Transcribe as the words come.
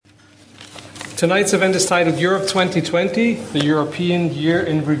Tonight's event is titled Europe 2020, the European Year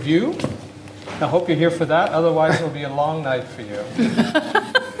in Review. I hope you're here for that, otherwise it'll be a long night for you.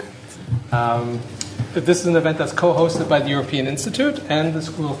 This is an event that's co-hosted by the European Institute and the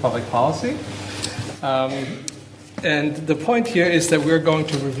School of Public Policy. And the point here is that we're going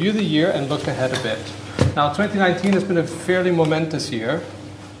to review the year and look ahead a bit. Now, 2019 has been a fairly momentous year,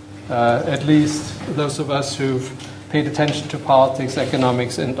 at least those of us who've paid attention to politics,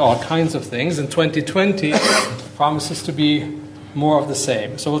 economics, and all kinds of things. And 2020 promises to be more of the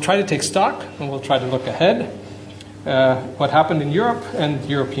same. So we'll try to take stock and we'll try to look ahead what happened in Europe and the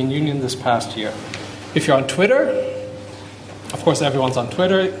European Union this past year. If you're on Twitter, of course everyone's on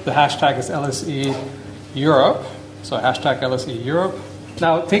Twitter, the hashtag is LSE Europe, so hashtag LSE Europe.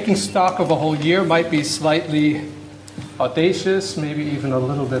 Now, taking stock of a whole year might be slightly audacious, maybe even a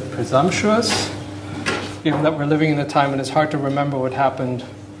little bit presumptuous, given that we're living in a time when it's hard to remember what happened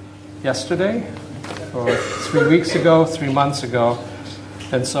yesterday, or 3 weeks ago, 3 months ago,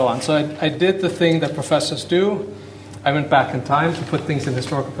 and so on. So I did the thing that professors do. I went back in time to put things in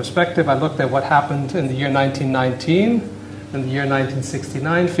historical perspective. I looked at what happened in the year 1919, in the year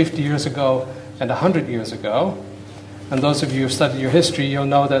 1969, 50 years ago, and 100 years ago. And those of you who have studied your history, you'll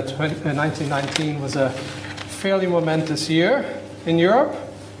know that 1919 was a fairly momentous year in Europe.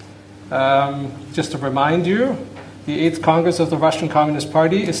 Just to remind you, the 8th Congress of the Russian Communist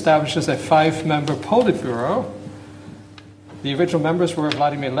Party establishes a 5-member Politburo. The original members were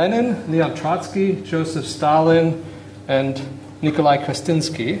Vladimir Lenin, Leon Trotsky, Joseph Stalin, and Nikolai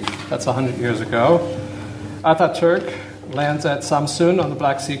Krestinsky. That's 100 years ago. Ataturk lands at Samsun on the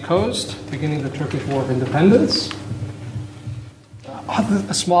Black Sea coast, beginning the Turkish War of Independence.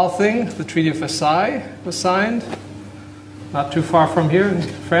 A small thing, the Treaty of Versailles was signed, not too far from here in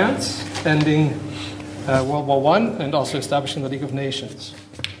France, ending World War I and also establishing the League of Nations.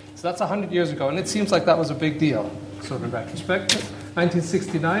 So that's 100 years ago, and it seems like that was a big deal, sort of in retrospect.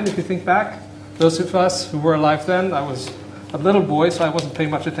 1969, if you think back, those of us who were alive then, I was a little boy, so I wasn't paying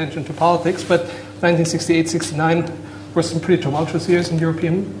much attention to politics, but 1968-69 were some pretty tumultuous years in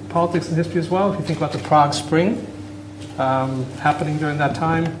European politics and history as well, if you think about the Prague Spring happening during that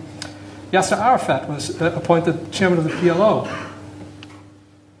time. Yasser Arafat was appointed chairman of the PLO.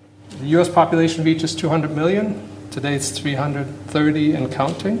 The U.S. population reaches 200 million. Today it's 330 and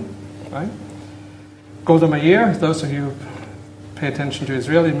counting. Right? Golda Meir, those of you who pay attention to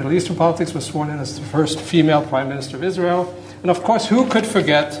Israeli and Middle Eastern politics, was sworn in as the first female prime minister of Israel. And of course, who could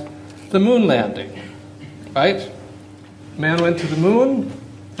forget the moon landing? Right? Man went to the moon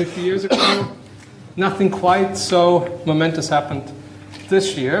 50 years ago. Nothing quite so momentous happened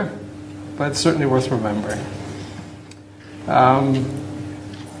this year, but it's certainly worth remembering.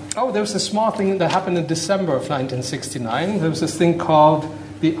 There was a small thing that happened in December of 1969. There was this thing called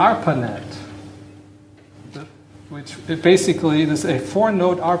the ARPANET, which basically is a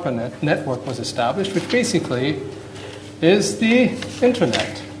 4-node ARPANET network was established, which basically is the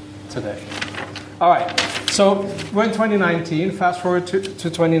internet today. All right, so we're in 2019. Fast forward to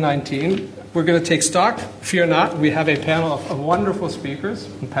 2019. We're going to take stock. Fear not, we have a panel of wonderful speakers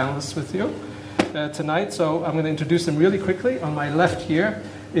and panelists with you tonight. So I'm going to introduce them really quickly. On my left here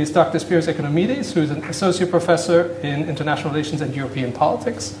is Dr. Spyros Economides, who's an associate professor in international relations and European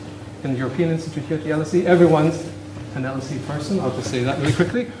politics in the European Institute here at the LSE. Everyone's an LSE person. I'll just say that really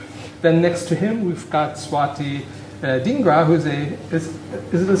quickly. Then next to him, we've got Swati Dhingra, who's is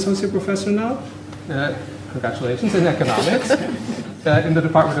an associate professor now? Congratulations, in economics. In the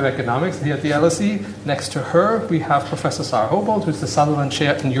Department of Economics here at the LSE. Next to her, we have Professor Sarah Hobold, who's the Sutherland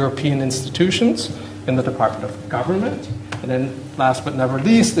Chair in European Institutions in the Department of Government. And then last but never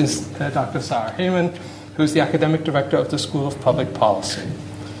least is Dr. Sarah Heyman, who's the Academic Director of the School of Public Policy.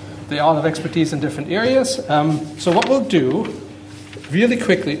 They all have expertise in different areas. So what we'll do really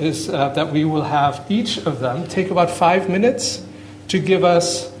quickly is that we will have each of them take about 5 minutes to give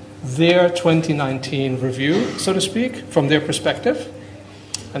us their 2019 review, so to speak, from their perspective.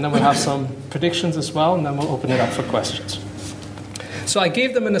 And then we'll have some predictions as well, and then we'll open it up for questions. So I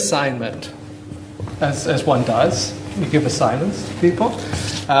gave them an assignment, as one does. You give assignments to people,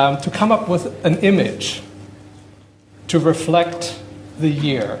 to come up with an image to reflect the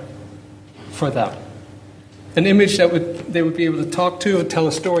year for them. An image that they would be able to talk to and tell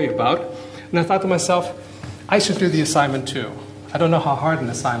a story about. And I thought to myself, I should do the assignment too. I don't know how hard an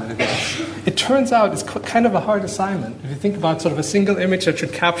assignment it is. It turns out it's kind of a hard assignment. If you think about sort of a single image that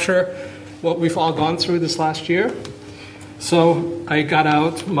should capture what we've all gone through this last year. So I got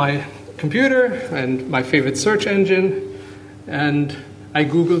out my computer and my favorite search engine, and I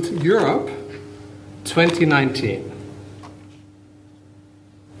Googled Europe 2019.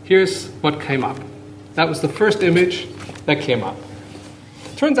 here's what came up. That was the first image that came up.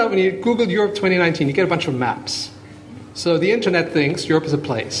 Turns out when you Google Europe 2019, you get a bunch of maps. So the internet thinks Europe is a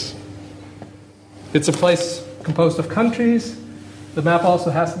place. It's a place composed of countries. The map also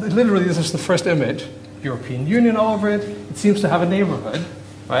has, literally this is the first image, European Union all over it. It seems to have a neighborhood,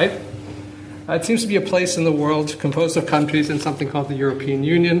 right? It seems to be a place in the world composed of countries in something called the European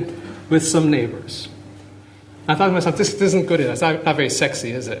Union with some neighbors. I thought to myself, this isn't good enough. It's not very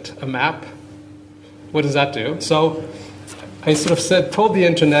sexy, is it? A map? What does that do? So I sort of told the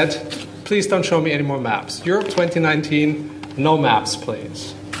internet, please don't show me any more maps. Europe 2019, no maps,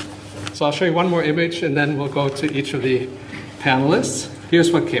 please. So I'll show you one more image, and then we'll go to each of the panelists.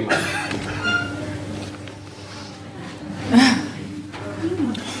 Here's what came up.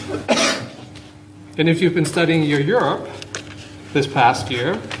 And if you've been studying your Europe this past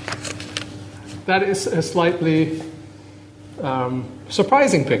year, that is a slightly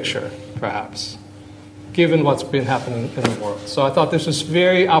surprising picture, perhaps, given what's been happening in the world. So I thought this was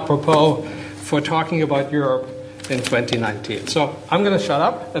very apropos for talking about Europe in 2019. So I'm going to shut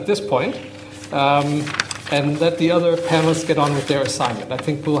up at this point, and let the other panelists get on with their assignment. I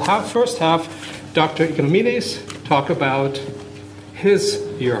think we'll first have Dr. Economides talk about his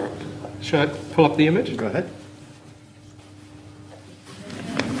Europe. Should I pull up the image? Go ahead.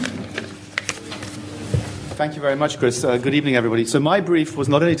 Thank you very much, Chris. Good evening, everybody. So my brief was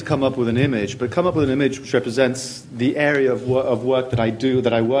not only to come up with an image, but come up with an image which represents the area of work that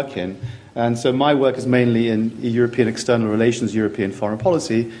I work in. And so my work is mainly in European external relations, European foreign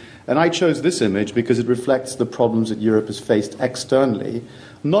policy. And I chose this image because it reflects the problems that Europe has faced externally,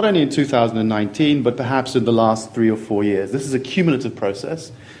 not only in 2019, but perhaps in the last 3 or 4 years. This is a cumulative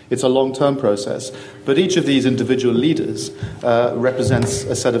process. It's a long-term process. But each of these individual leaders represents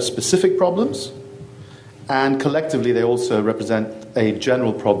a set of specific problems, and collectively they also represent a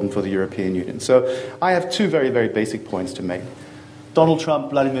general problem for the European Union. So I have 2 very, very basic points to make. Donald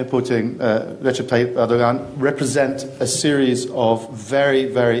Trump, Vladimir Putin, Recep Tayyip Erdogan represent a series of very,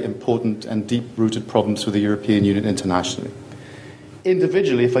 very important and deep-rooted problems for the European Union internationally.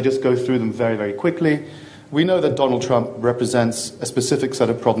 Individually, if I just go through them very, very quickly, we know that Donald Trump represents a specific set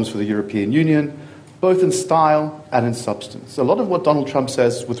of problems for the European Union, both in style and in substance. A lot of what Donald Trump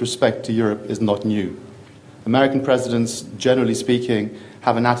says with respect to Europe is not new. American presidents, generally speaking,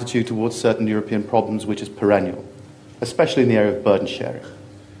 have an attitude towards certain European problems which is perennial, especially in the area of burden sharing.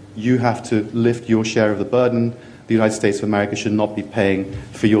 You have to lift your share of the burden. The United States of America should not be paying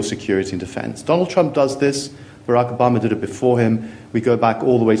for your security and defense. Donald Trump does this. Barack Obama did it before him. We go back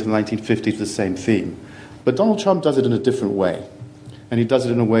all the way to the 1950s with the same theme. But Donald Trump does it in a different way. And he does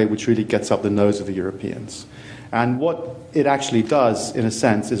it in a way which really gets up the nose of the Europeans. And what it actually does, in a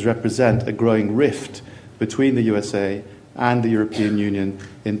sense, is represent a growing rift between the USA and the European Union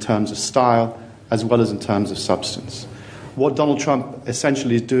in terms of style as well as in terms of substance. What Donald Trump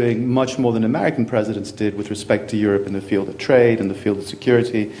essentially is doing much more than American presidents did with respect to Europe in the field of trade, in the field of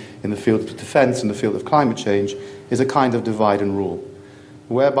security, in the field of defense, in the field of climate change, is a kind of divide and rule,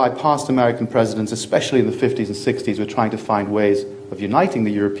 whereby past American presidents, especially in the 50s and 60s, were trying to find ways of uniting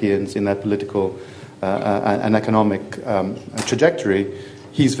the Europeans in their political and economic trajectory.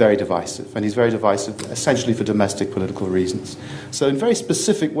 He's very divisive, and he's very divisive essentially for domestic political reasons. So in very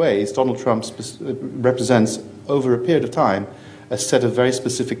specific ways, Donald Trump represents, over a period of time, a set of very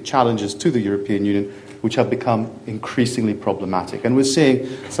specific challenges to the European Union which have become increasingly problematic. And we're seeing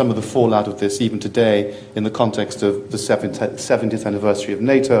some of the fallout of this even today in the context of the 70th anniversary of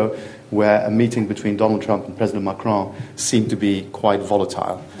NATO, where a meeting between Donald Trump and President Macron seemed to be quite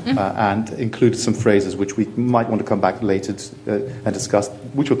volatile and included some phrases which we might want to come back later and discuss,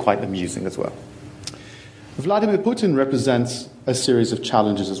 which were quite amusing as well. Vladimir Putin represents a series of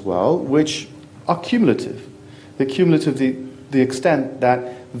challenges as well, which are cumulative. They're cumulative to the extent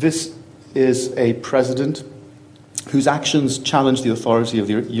that this is a president whose actions challenge the authority of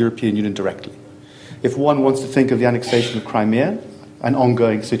the European Union directly. If one wants to think of the annexation of Crimea, an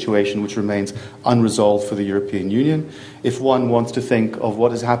ongoing situation which remains unresolved for the European Union, if one wants to think of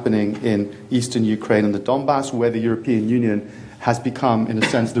what is happening in eastern Ukraine and the Donbass, where the European Union has become, in a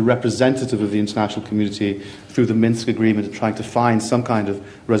sense, the representative of the international community through the Minsk agreement and trying to find some kind of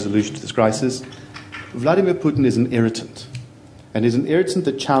resolution to this crisis, Vladimir Putin is an irritant. And is an irritant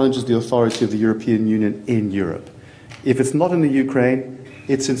that challenges the authority of the European Union in Europe. If it's not in the Ukraine,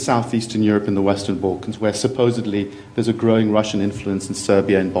 it's in southeastern Europe and the Western Balkans, where supposedly there's a growing Russian influence in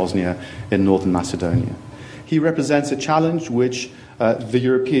Serbia and Bosnia, in northern Macedonia. He represents a challenge which the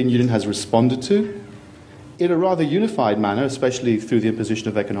European Union has responded to in a rather unified manner, especially through the imposition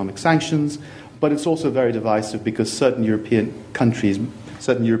of economic sanctions, but it's also very divisive because certain European countries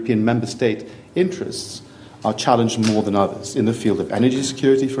certain European member state interests are challenged more than others. In the field of energy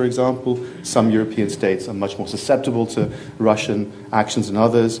security, for example, some European states are much more susceptible to Russian actions than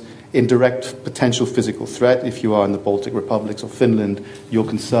others. In direct potential physical threat, if you are in the Baltic republics or Finland, your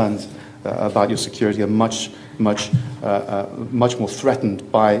concerns about your security are much more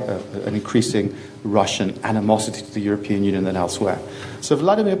threatened by an increasing Russian animosity to the European Union than elsewhere. So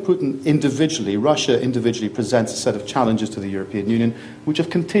Vladimir Putin individually, Russia individually, presents a set of challenges to the European Union which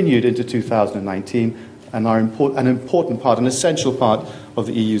have continued into 2019 and are an important part, an essential part of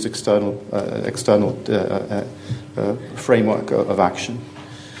the EU's external framework of action.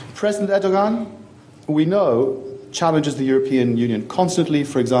 President Erdogan, we know, challenges the European Union constantly,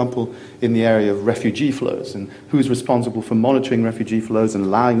 for example, in the area of refugee flows and who's responsible for monitoring refugee flows and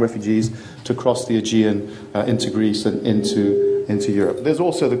allowing refugees to cross the Aegean into Greece and into Europe. There's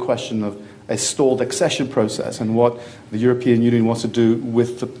also the question of a stalled accession process and what the European Union wants to do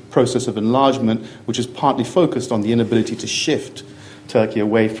with the process of enlargement, which is partly focused on the inability to shift Turkey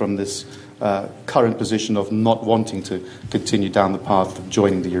away from this current position of not wanting to continue down the path of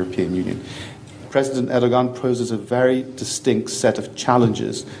joining the European Union. President Erdogan poses a very distinct set of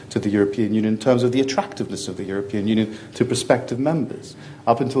challenges to the European Union in terms of the attractiveness of the European Union to prospective members.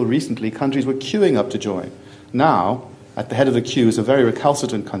 Up until recently, countries were queuing up to join. Now, at the head of the queue is a very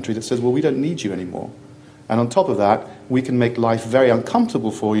recalcitrant country that says, well, we don't need you anymore. And on top of that, we can make life very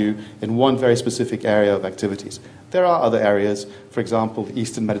uncomfortable for you in one very specific area of activities. There are other areas, for example, the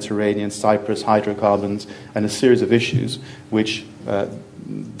Eastern Mediterranean, Cyprus, hydrocarbons, and a series of issues which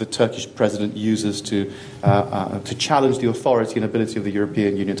the Turkish president uses to challenge the authority and ability of the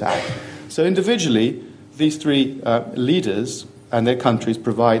European Union to act. So individually, these three leaders and their countries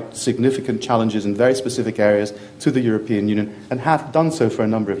provide significant challenges in very specific areas to the European Union and have done so for a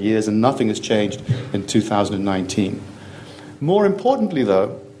number of years, and nothing has changed in 2019. More importantly,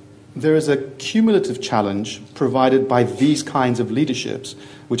 though, there is a cumulative challenge provided by these kinds of leaderships,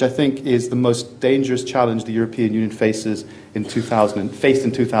 which I think is the most dangerous challenge the European Union faced in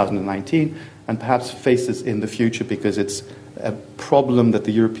 2019 and perhaps faces in the future, because it's a problem that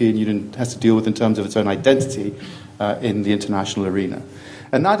the European Union has to deal with in terms of its own identity in the international arena.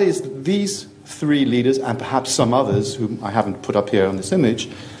 And that is these three leaders, and perhaps some others whom I haven't put up here on this image,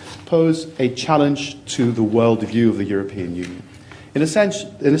 pose a challenge to the worldview of the European Union. In a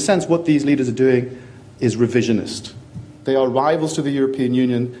sense, what these leaders are doing is revisionist. They are rivals to the European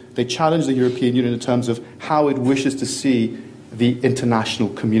Union. They challenge the European Union in terms of how it wishes to see the international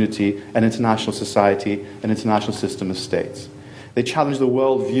community and international society and international system of states. They challenge the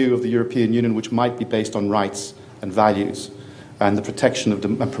worldview of the European Union, which might be based on rights and values and the protection of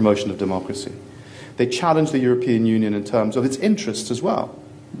and promotion of democracy. They challenge the European Union in terms of its interests as well.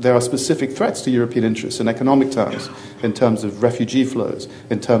 There are specific threats to European interests in economic terms, in terms of refugee flows,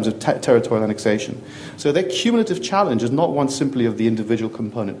 in terms of territorial annexation. So their cumulative challenge is not one simply of the individual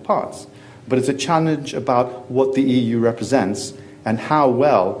component parts, but it's a challenge about what the EU represents and how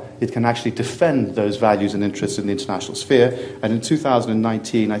well it can actually defend those values and interests in the international sphere. And in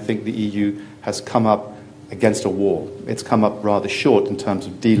 2019, I think the EU has come up against a wall. It's come up rather short in terms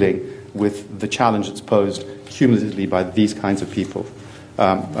of dealing with the challenge that's posed cumulatively by these kinds of people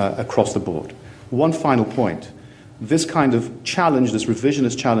across the board. One final point. This kind of challenge, this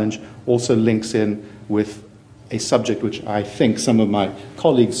revisionist challenge, also links in with a subject which I think some of my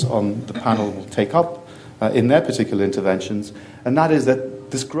colleagues on the panel will take up in their particular interventions, and that is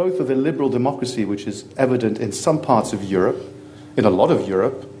that this growth of illiberal democracy, which is evident in some parts of Europe, in a lot of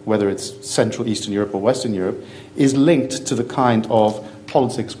Europe, whether it's Central Eastern Europe or Western Europe, is linked to the kind of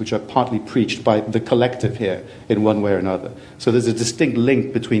politics which are partly preached by the collective here in one way or another. So there's a distinct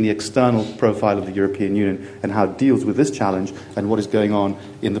link between the external profile of the European Union and how it deals with this challenge and what is going on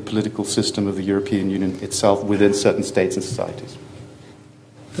in the political system of the European Union itself within certain states and societies.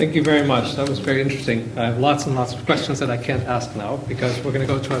 Thank you very much. That was very interesting. I have lots and lots of questions that I can't ask now because we're going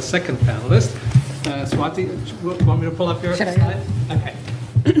to go to our second panelist. Swati, want me to pull up your slide? Okay.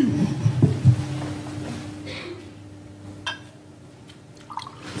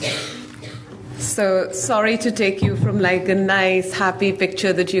 So sorry to take you from like a nice, happy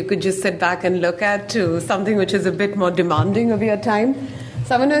picture that you could just sit back and look at to something which is a bit more demanding of your time.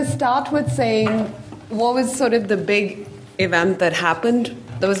 So I'm going to start with saying what was sort of the big event that happened.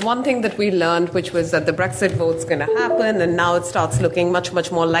 There was one thing that we learned, which was that the Brexit vote's going to happen, and now it starts looking much,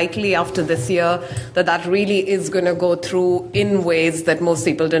 much more likely after this year that that really is going to go through in ways that most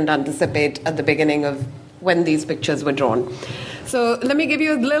people didn't anticipate at the beginning of when these pictures were drawn. So let me give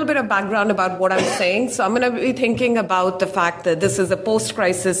you a little bit of background about what I'm saying. So I'm going to be thinking about the fact that this is a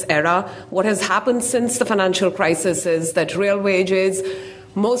post-crisis era. What has happened since the financial crisis is that real wages,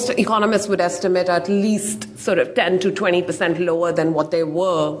 most economists would estimate at least sort of 10 to 20% lower than what they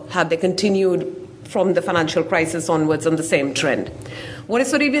were had they continued from the financial crisis onwards on the same trend. What is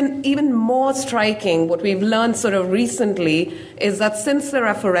sort of even more striking, what we've learned sort of recently, is that since the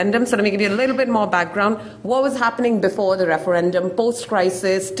referendum, so let me give you a little bit more background, what was happening before the referendum,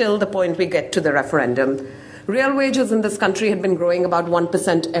 post-crisis, till the point we get to the referendum. Real wages in this country had been growing about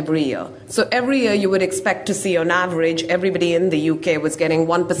 1% every year. So every year you would expect to see, on average, everybody in the UK was getting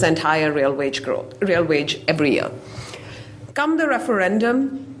 1% higher real wage every year. Come the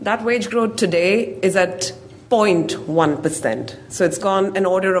referendum, that wage growth today is at 0.1%. So it's gone an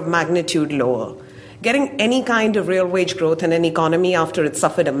order of magnitude lower. Getting any kind of real wage growth in an economy after it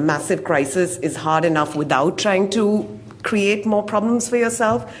suffered a massive crisis is hard enough without trying to create more problems for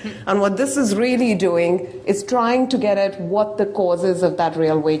yourself. And what this is really doing is trying to get at what the causes of that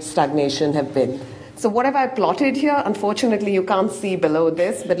real wage stagnation have been. So what have I plotted here? Unfortunately, you can't see below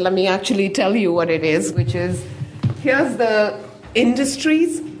this, but let me actually tell you what it is, which is, here's the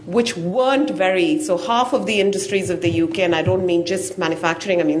industries which weren't so half of the industries of the UK, and I don't mean just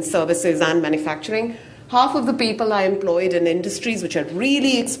manufacturing, I mean services and manufacturing, half of the people are employed in industries which are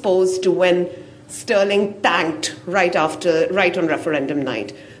really exposed to when sterling tanked right on referendum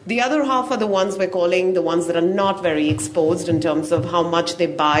night. The other half are the ones we're calling the ones that are not very exposed in terms of how much they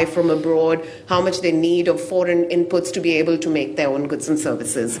buy from abroad, how much they need of foreign inputs to be able to make their own goods and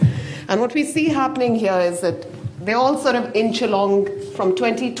services. And what we see happening here is that they all sort of inch along from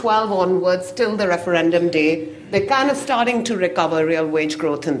 2012 onwards till the referendum day. They're kind of starting to recover real wage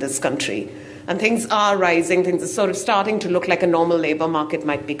growth in this country. And things are rising. Things are sort of starting to look like a normal labor market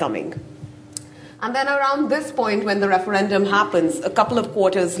might be coming. And then around this point, when the referendum happens, a couple of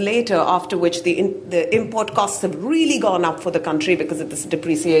quarters later, after which the import costs have really gone up for the country because of this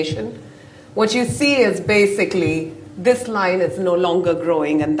depreciation, what you see is basically this line is no longer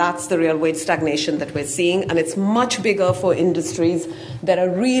growing, and that's the real wage stagnation that we're seeing. And it's much bigger for industries that are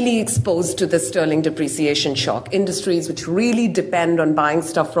really exposed to the sterling depreciation shock, industries which really depend on buying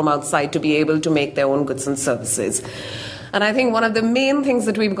stuff from outside to be able to make their own goods and services. And I think one of the main things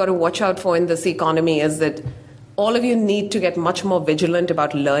that we've got to watch out for in this economy is that all of you need to get much more vigilant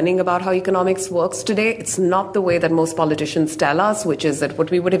about learning about how economics works today. It's not the way that most politicians tell us, which is that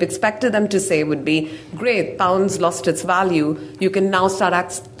what we would have expected them to say would be, great, pounds lost its value, you can now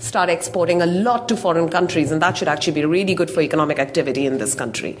start exporting a lot to foreign countries, and that should actually be really good for economic activity in this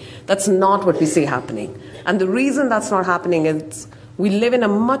country. That's not what we see happening. And the reason that's not happening is we live in a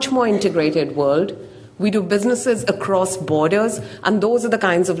much more integrated world. We do businesses across borders, and those are the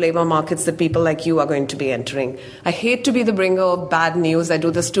kinds of labor markets that people like you are going to be entering. I hate to be the bringer of bad news. I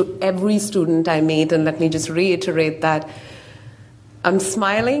do this to every student I meet, and let me just reiterate that I'm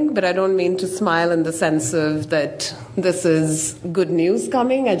smiling, but I don't mean to smile in the sense of that this is good news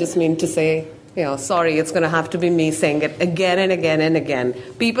coming. I just mean to say, sorry, it's going to have to be me saying it again and again and again.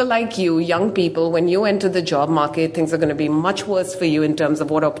 People like you, young people, when you enter the job market, things are going to be much worse for you in terms of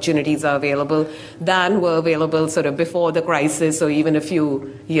what opportunities are available than were available sort of before the crisis or even a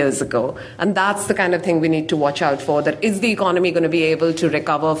few years ago. And that's the kind of thing we need to watch out for. That is the economy going to be able to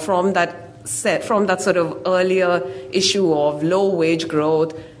recover from that sort of earlier issue of low wage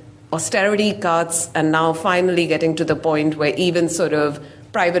growth, austerity cuts, and now finally getting to the point where even sort of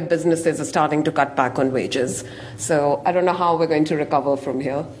private businesses are starting to cut back on wages. So I don't know how we're going to recover from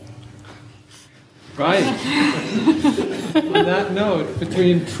here. Right. On that note,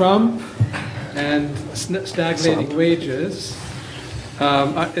 between Trump and stagnating wages,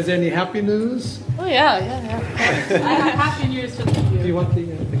 is there any happy news? Oh, yeah. I have happy news for you. Do you want the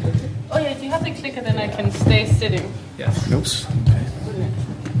clicker? Oh, yeah, do you have the clicker? Then I can stay sitting. Yes. Nope.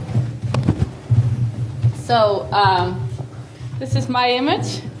 So, this is my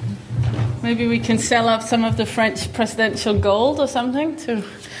image. Maybe we can sell up some of the French presidential gold or something to.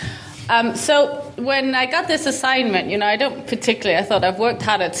 So when I got this assignment, I thought I've worked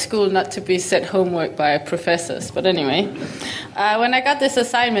hard at school not to be set homework by professors. But anyway, when I got this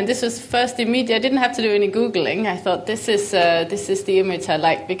assignment, this was first immediate. I didn't have to do any Googling. I thought this is the image I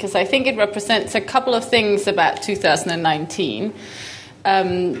like because I think it represents a couple of things about 2019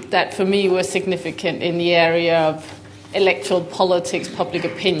 that for me were significant in the area of electoral politics, public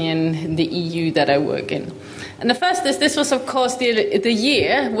opinion in the EU that I work in. And the first is, this was, of course, the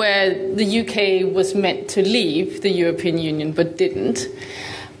year where the UK was meant to leave the European Union but didn't.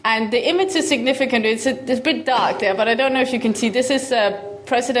 And the image is significant. It's a bit dark there, but I don't know if you can see. This is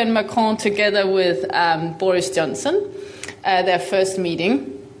President Macron together with Boris Johnson. their first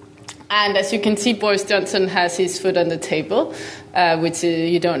meeting. And as you can see, Boris Johnson has his foot on the table, which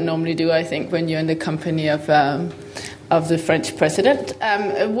you don't normally do, I think, when you're in the company of the French president.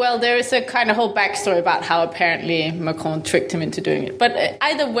 Well, there is a kind of whole backstory about how apparently Macron tricked him into doing it. But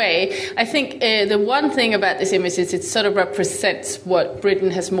either way, I think the one thing about this image is it sort of represents what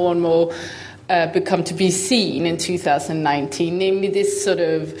Britain has more and more become to be seen in 2019, namely this sort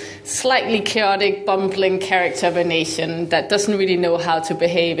of slightly chaotic, bumbling character of a nation that doesn't really know how to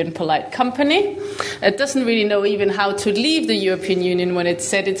behave in polite company. It doesn't really know even how to leave the European Union when it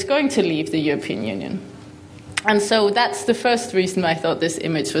said it's going to leave the European Union. And so that's the first reason I thought this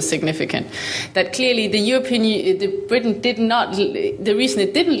image was significant. That clearly Britain did not, the reason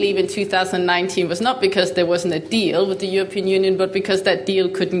it didn't leave in 2019 was not because there wasn't a deal with the European Union, but because that deal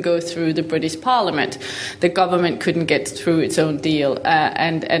couldn't go through the British Parliament. The government couldn't get through its own deal.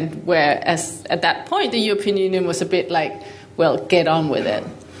 And whereas at that point the European Union was a bit like, well, get on with it.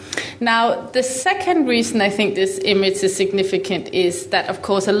 Now, the second reason I think this image is significant is that, of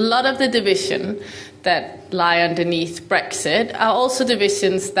course, a lot of the division that lie underneath Brexit are also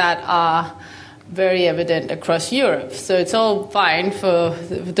divisions that are very evident across Europe. So it's all fine for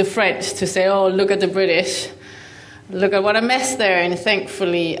the French to say, oh, look at the British, look at what a mess they're in.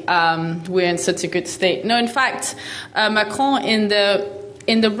 Thankfully, we're in such a good state. No, in fact, Macron, in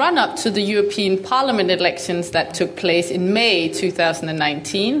the run-up to the European Parliament elections that took place in May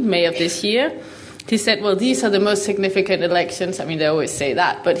 2019, May of this year, he said, well, these are the most significant elections. I mean, they always say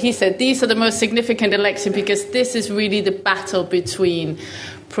that. But he said, these are the most significant elections because this is really the battle between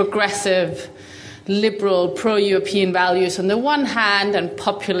progressive, liberal, pro-European values on the one hand and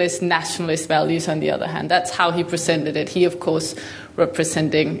populist, nationalist values on the other hand. That's how he presented it. He, of course,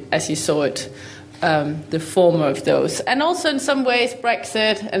 representing, as he saw it, the former of those. And also, in some ways,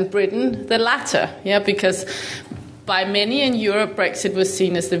 Brexit and Britain, the latter, because by many in Europe, Brexit was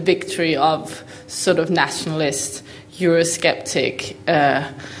seen as the victory of sort of nationalist, Eurosceptic,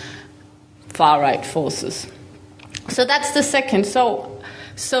 far-right forces. So that's the second. So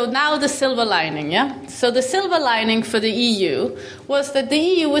now the silver lining, So the silver lining for the EU was that the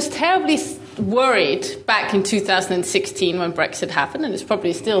EU was terribly worried back in 2016 when Brexit happened, and there's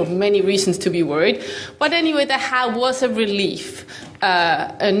probably still many reasons to be worried. But anyway, there was a relief,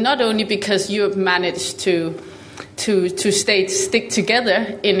 not only because Europe managed to stick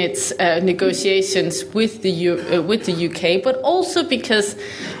together in its negotiations with the UK, but also because,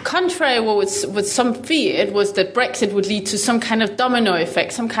 contrary to what some feared, was that Brexit would lead to some kind of domino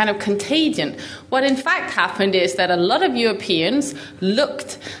effect, some kind of contagion. What in fact happened is that a lot of Europeans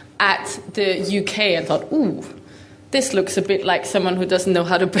looked at the UK and thought, ooh, this looks a bit like someone who doesn't know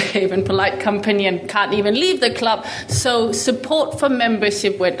how to behave in polite company and can't even leave the club. So support for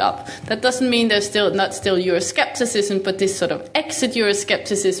membership went up. That doesn't mean there's not still Euroscepticism, but this sort of exit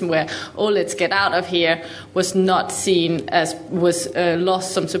Euroscepticism where, oh, let's get out of here, was not seen as,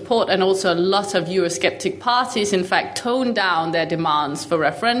 lost some support. And also a lot of Eurosceptic parties, in fact, toned down their demands for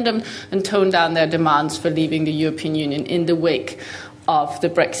referendum and toned down their demands for leaving the European Union in the wake of the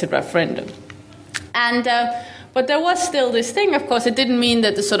Brexit referendum. But there was still this thing, of course. It didn't mean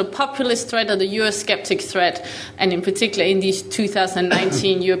that the sort of populist threat or the Eurosceptic threat, and in particular in these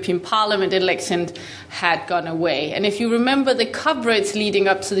 2019 European Parliament elections, had gone away. And if you remember the coverage leading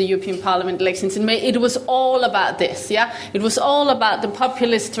up to the European Parliament elections in May, it was all about this, It was all about the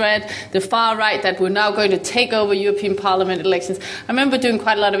populist threat, the far right that were now going to take over European Parliament elections. I remember doing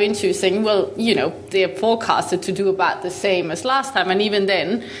quite a lot of interviews saying, well, they're forecasted to do about the same as last time. And even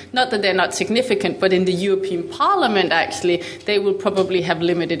then, not that they're not significant, but in the European Parliament, actually, they will probably have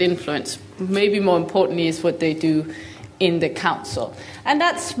limited influence. Maybe more importantly is what they do in the council. And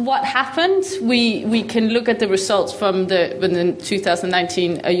that's what happened. We can look at the results from the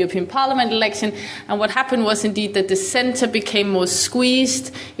 2019 European Parliament election. And what happened was indeed that the centre became more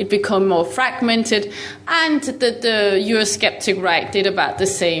squeezed, it became more fragmented, and that the Eurosceptic right did about the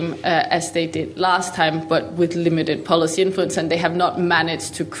same as they did last time, but with limited policy influence. And they have not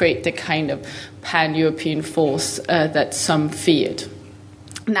managed to create the kind of pan-European force that some feared.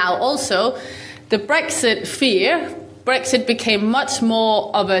 Now, also, the Brexit fear, Brexit became much more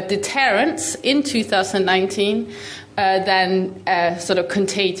of a deterrence in 2019 than a sort of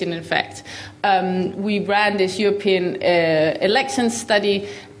contagion, in fact. We ran this European election study,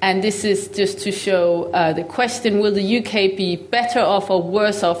 and this is just to show the question, will the UK be better off or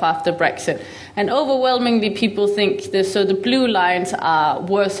worse off after Brexit? And overwhelmingly, people think the blue lines are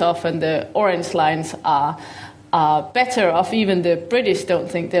worse off and the orange lines are are better off. Even the British don't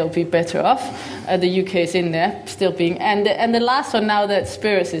think they'll be better off. The UK is in there, still being. And the last one, now that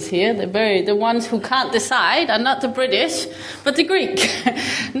Spiros is here, the ones who can't decide are not the British, but the Greek.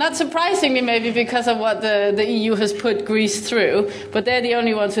 Not surprisingly, maybe because of what the EU has put Greece through, but they're the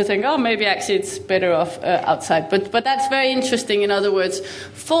only ones who think, oh, maybe actually it's better off outside. But that's very interesting. In other words,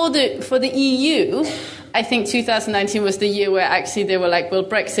 for the EU, I think 2019 was the year where actually they were like, well,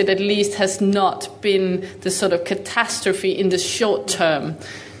 Brexit at least has not been the sort of catastrophe in the short term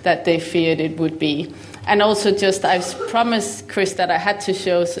that they feared it would be. And also just, I promised Chris that I had to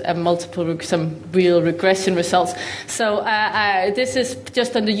show some real regression results. So this is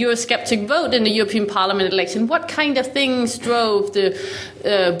just on the Eurosceptic vote in the European Parliament election. What kind of things drove the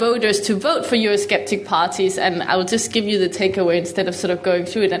voters to vote for Eurosceptic parties? And I'll just give you the takeaway instead of sort of going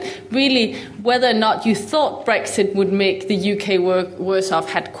through it. And really, whether or not you thought Brexit would make the UK worse off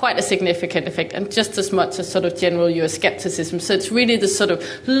had quite a significant effect, and just as much as sort of general Euroscepticism. So it's really the sort of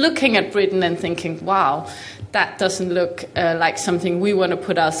looking at Britain and thinking, wow, that doesn't look like something we want to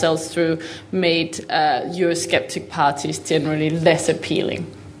put ourselves through, made Eurosceptic parties generally less appealing.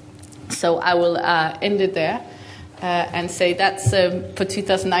 So I will end it there and say that's for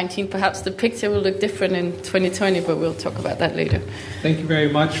 2019. Perhaps the picture will look different in 2020, but we'll talk about that later. Thank you very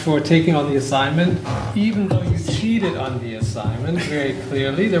much for taking on the assignment. Even though you cheated on the assignment very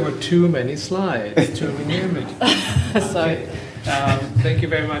clearly, there were too many slides, too many images. Sorry. Thank you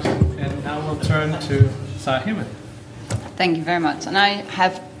very much. And now we'll turn to Sarah Heyman. Thank you very much. And I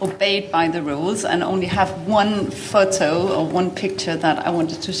have obeyed by the rules and only have one photo or one picture that I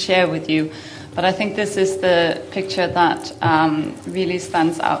wanted to share with you. But I think this is the picture that really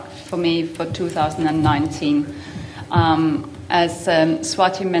stands out for me for 2019. As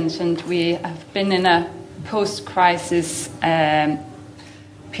Swati mentioned, we have been in a post-crisis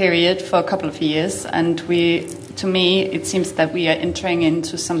period for a couple of years, and to me, it seems that we are entering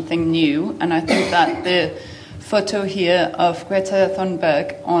into something new. And I think that the photo here of Greta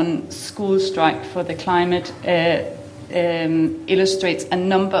Thunberg on school strike for the climate illustrates a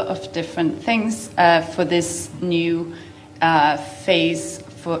number of different things for this new phase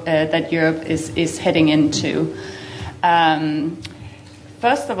that Europe is heading into.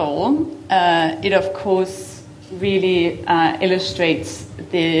 First of all, it of course really illustrates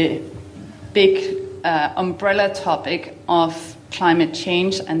the big umbrella topic of climate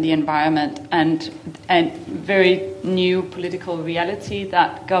change and the environment, and very new political reality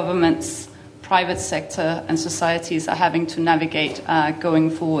that governments, private sector and societies are having to navigate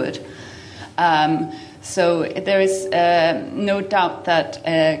going forward. So there is no doubt that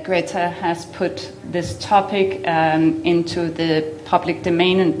Greta has put this topic into the public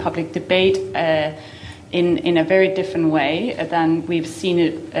domain and public debate in a very different way than we've seen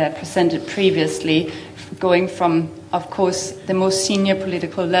it presented previously, going from, of course, the most senior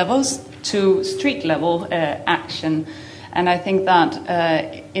political levels to street level action. And I think that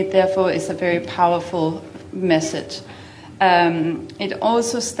it therefore is a very powerful message. It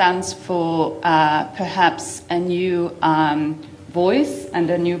also stands for perhaps a new voice and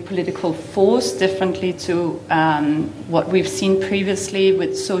a new political force, differently to what we've seen previously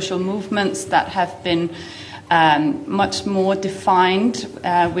with social movements that have been much more defined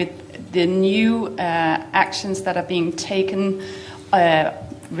with the new actions that are being taken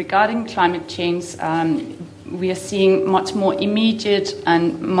regarding climate change. We are seeing much more immediate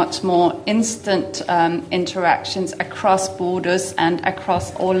and much more instant interactions across borders and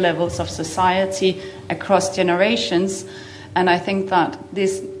across all levels of society, across generations. And I think that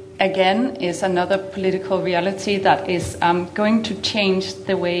this, again, is another political reality that is going to change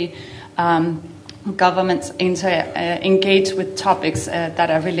the way governments engage with topics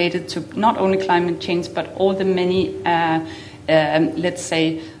that are related to not only climate change, but all the many let's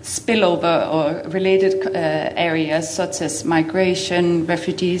say, spillover or related areas such as migration,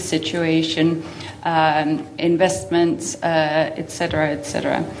 refugee situation, investments, etc.,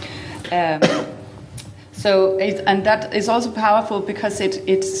 etc. And that is also powerful because it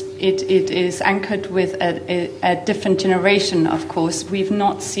is anchored with a different generation. Of course, we've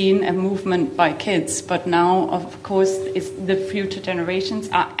not seen a movement by kids, but now, of course, the future generations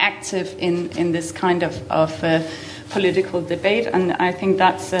are active in this kind of political debate, and I think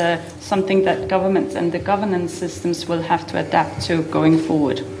that's something that governments and the governance systems will have to adapt to going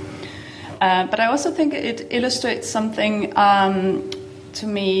forward. But I also think it illustrates something to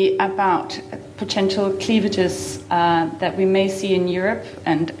me about potential cleavages that we may see in Europe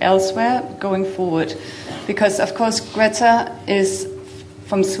and elsewhere going forward. Because, of course, Greta is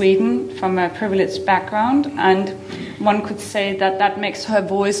from Sweden, from a privileged background, and one could say that that makes her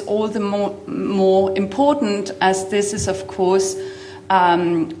voice all the more important, as this is, of course,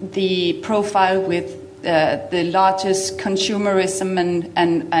 the profile with the largest consumerism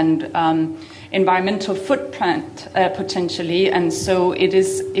and environmental footprint potentially, and so it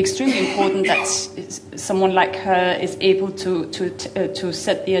is extremely important that someone like her is able to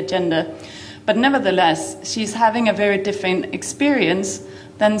set the agenda. But nevertheless, she's having a very different experience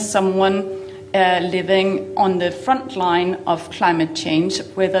than someone living on the front line of climate change,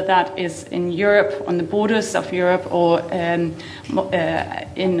 whether that is in Europe, on the borders of Europe, or in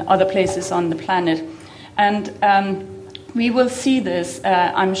other places on the planet. And we will see this,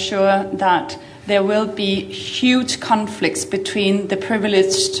 I'm sure, that there will be huge conflicts between the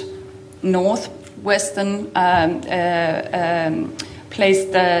privileged North, Western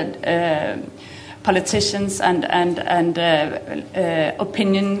placed politicians and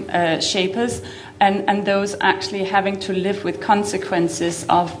opinion shapers, and those actually having to live with consequences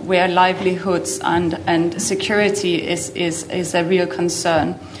of where livelihoods and security is a real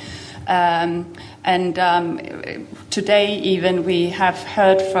concern. Today even we have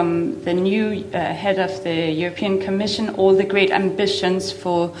heard from the new head of the European Commission all the great ambitions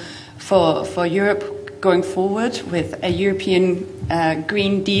for Europe going forward with a European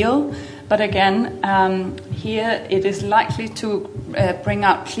Green Deal. But again, here it is likely to bring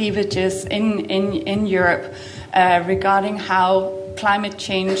out cleavages in Europe regarding how climate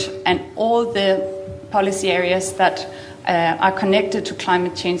change and all the policy areas that are connected to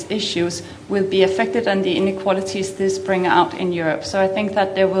climate change issues will be affected, and the inequalities this bring out in Europe. So I think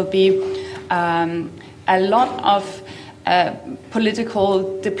that there will be a lot of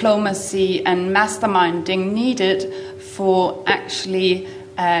political diplomacy and masterminding needed for actually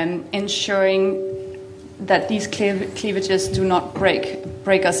ensuring that these cleavages do not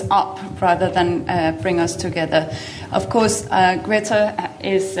break us up rather than bring us together. Of course, Greta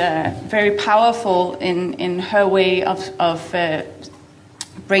is very powerful in her way of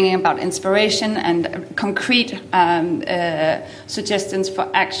bringing about inspiration and concrete suggestions for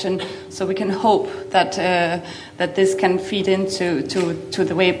action. So we can hope that that this can feed into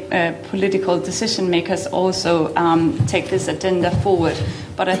the way political decision makers also take this agenda forward.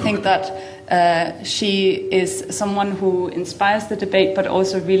 But I think that she is someone who inspires the debate, but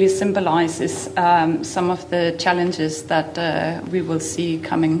also really symbolizes some of the challenges that we will see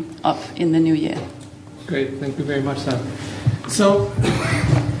coming up in the new year. Great, thank you very much, Sam. So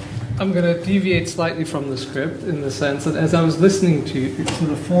I'm going to deviate slightly from the script in the sense that as I was listening to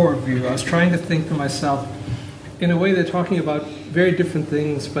the four of you, I was trying to think to myself, in a way they're talking about very different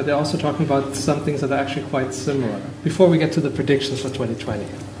things, but they're also talking about some things that are actually quite similar. Before we get to the predictions for 2020,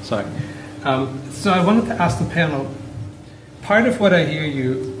 sorry. So I wanted to ask the panel, part of what I hear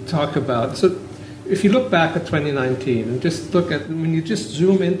you talk about, so if you look back at 2019 and just look at, when you just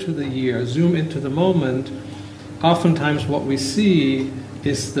zoom into the year, zoom into the moment, oftentimes what we see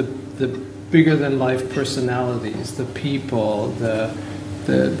is the bigger than life personalities, the people, the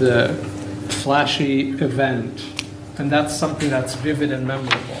flashy event, and that's something that's vivid and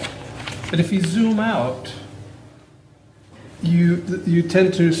memorable. But if you zoom out, you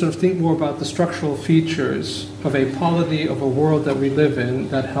tend to sort of think more about the structural features of a polity, of a world that we live in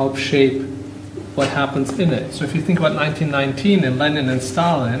that help shape what happens in it. So if you think about 1919 and Lenin and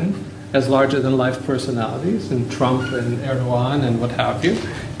Stalin as larger than life personalities, and Trump and Erdogan and what have you,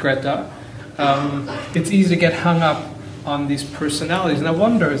 Greta, it's easy to get hung up on these personalities. And I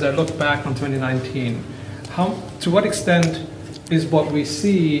wonder, as I look back on 2019, to what extent is what we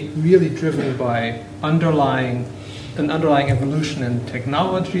see really driven by an underlying evolution in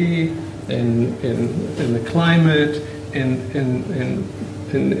technology, in the climate, in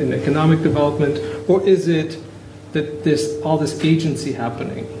economic development, or is it that there's all this agency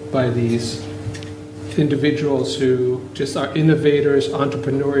happening by these individuals who just are innovators,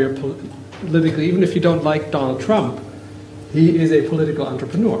 entrepreneurial, politically? Even if you don't like Donald Trump, he is a political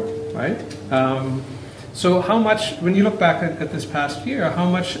entrepreneur, right? So how much, when you look back at this past year, how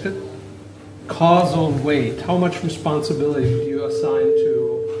much causal weight, how much responsibility do you assign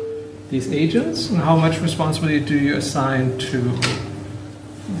to these agents, and how much responsibility do you assign to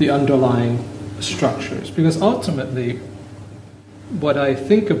the underlying structures? Because ultimately, what I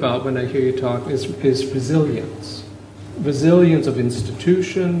think about when I hear you talk is resilience. Resilience of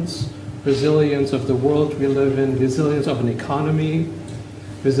institutions, resilience of the world we live in, resilience of an economy,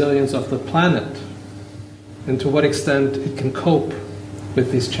 resilience of the planet, and to what extent it can cope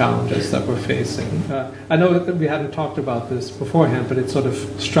with these challenges that we're facing. I know that we hadn't talked about this beforehand, but it sort of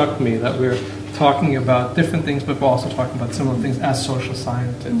struck me that we're talking about different things, but we're also talking about similar things as social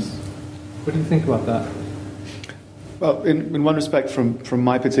scientists. What do you think about that? Well, in one respect, from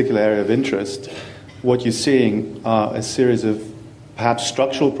my particular area of interest, what you're seeing are a series of perhaps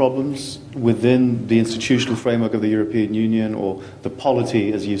structural problems within the institutional framework of the European Union or the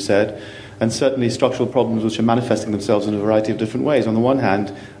polity, as you said, and certainly structural problems which are manifesting themselves in a variety of different ways. On the one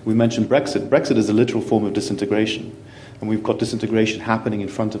hand, we mentioned Brexit. Brexit is a literal form of disintegration, and we've got disintegration happening in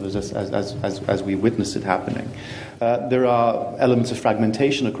front of us as we witness it happening. There are elements of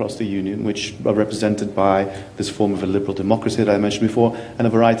fragmentation across the Union, which are represented by this form of a liberal democracy that I mentioned before, and a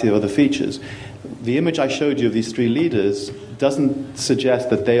variety of other features. The image I showed you of these three leaders doesn't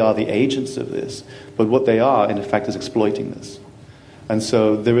suggest that they are the agents of this, but what they are, in effect, is exploiting this. And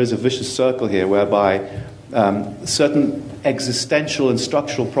so there is a vicious circle here whereby certain existential and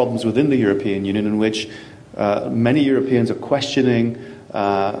structural problems within the European Union in which many Europeans are questioning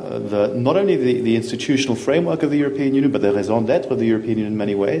not only the institutional framework of the European Union, but the raison d'etre of the European Union in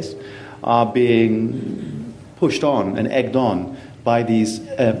many ways, are being pushed on and egged on by these,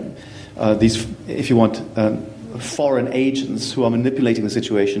 if you want, foreign agents who are manipulating the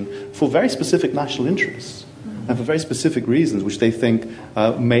situation for very specific national interests and for very specific reasons which they think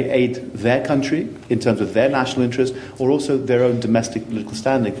may aid their country in terms of their national interest or also their own domestic political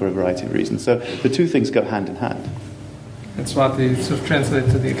standing for a variety of reasons. So the two things go hand in hand. That's what they sort of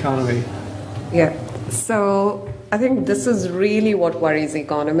translate to the economy. Yeah. So I think this is really what worries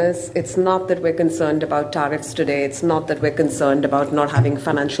economists. It's not that we're concerned about tariffs today. It's not that we're concerned about not having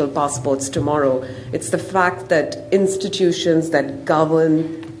financial passports tomorrow. It's the fact that institutions that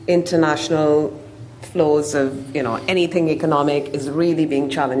govern international flows of anything economic is really being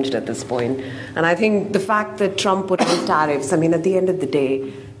challenged at this point. And I think the fact that Trump put on tariffs, at the end of the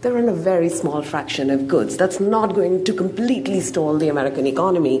day, they're on a very small fraction of goods. That's not going to completely stall the American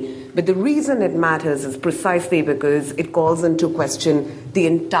economy. But the reason it matters is precisely because it calls into question the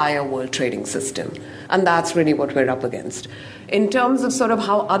entire world trading system. And that's really what we're up against. In terms of sort of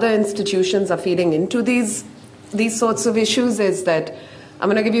how other institutions are feeding into these sorts of issues is that I'm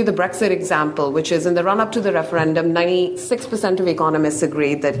going to give you the Brexit example, which is in the run-up to the referendum, 96% of economists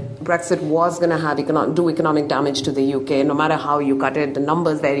agreed that Brexit was going to do economic damage to the UK, no matter how you cut it. The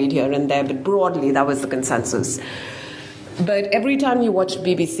numbers varied here and there, but broadly, that was the consensus. But every time you watched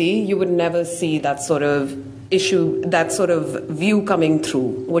BBC, you would never see that sort of issue, that sort of view coming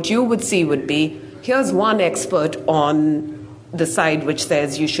through. What you would see would be, here's one expert on the side which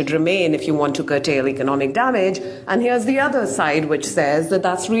says you should remain if you want to curtail economic damage, and here's the other side which says that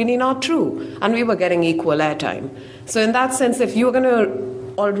that's really not true. And we were getting equal airtime. So in that sense, if you're going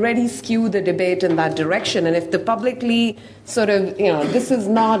to already skew the debate in that direction, and if the publicly sort of, this is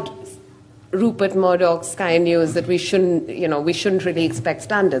not Rupert Murdoch, Sky News, that we shouldn't really expect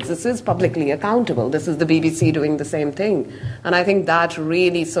standards. This is publicly accountable. This is the BBC doing the same thing. And I think that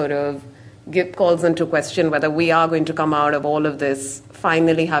really sort of calls into question whether we are going to come out of all of this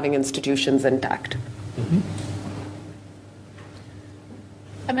finally having institutions intact. Mm-hmm.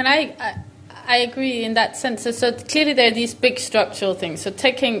 I agree in that sense. So clearly there are these big structural things. So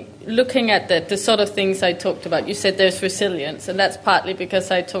looking at the sort of things I talked about, you said there's resilience, and that's partly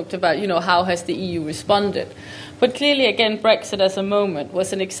because I talked about, how has the EU responded. But clearly, again, Brexit as a moment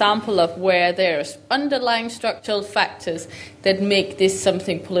was an example of where there's underlying structural factors that make this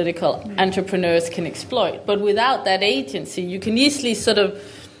something political entrepreneurs can exploit. But without that agency, you can easily sort of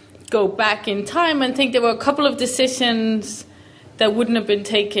go back in time and think there were a couple of decisions that wouldn't have been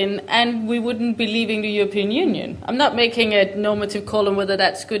taken and we wouldn't be leaving the European Union. I'm not making a normative call on whether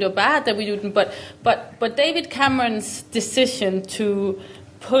that's good or bad that we wouldn't, but David Cameron's decision to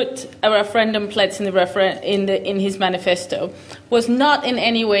put a referendum pledge in his manifesto was not in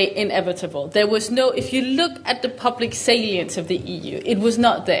any way inevitable. There was if you look at the public salience of the EU, it was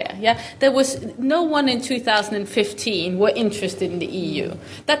not there. Yeah, there was no one in 2015 were interested in the EU.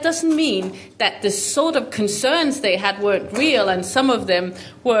 That doesn't mean that the sort of concerns they had weren't real, and some of them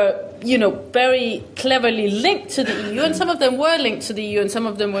were, very cleverly linked to the EU, and some of them were linked to the EU, and some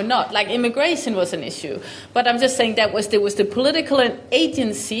of them were not. Like immigration was an issue, but I'm just saying there was the political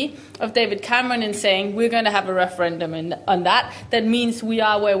agency of David Cameron in saying we're going to have a referendum on that. That means we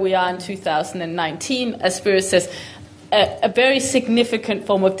are where we are in 2019, as Spirit says, a very significant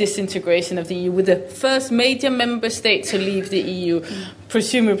form of disintegration of the EU, with the first major member state to leave the EU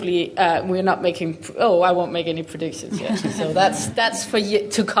presumably we're not making. Oh, I won't make any predictions yet. So that's for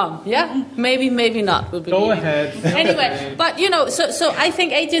to come. Yeah, maybe not. We'll Go ahead. Anyway, but so I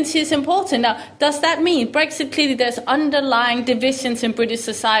think agency is important. Now, does that mean Brexit? Clearly, there's underlying divisions in British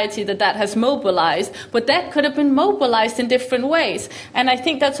society that has mobilized, but that could have been mobilized in different ways. And I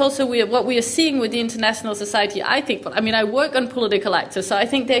think that's also what we are seeing with the international society. I think, but I mean, I work on political actors, so I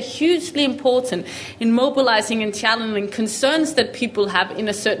think they're hugely important in mobilizing and challenging concerns that people have in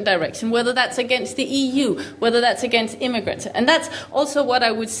a certain direction, whether that's against the EU, whether that's against immigrants. And that's also what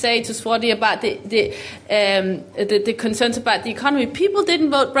I would say to Swati about the concerns about the economy. People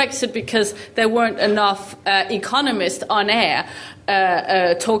didn't vote Brexit because there weren't enough economists on air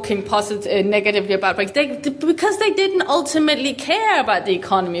talking negatively about Brexit, because they didn't ultimately care about the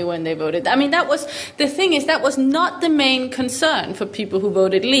economy when they voted. I mean, that was the thing, is that was not the main concern for people who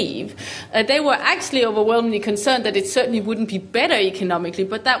voted leave. They were actually overwhelmingly concerned that it certainly wouldn't be better economically,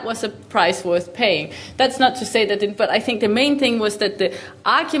 but that was a price worth paying. That's not to say that but I think the main thing was that the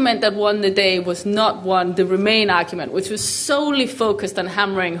argument that won the day was not the Remain argument, which was solely focused on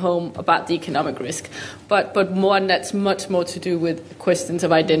hammering home about the economic risk, but one that's much more to do with questions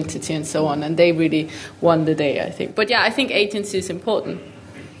of identity and so on, and they really won the day, I think. But yeah, I think agency is important.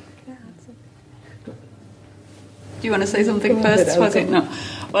 Do you want to say something first, Swati? No.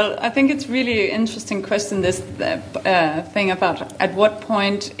 Well, I think it's really interesting question, this thing about at what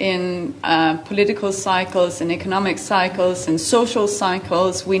point in political cycles and economic cycles and social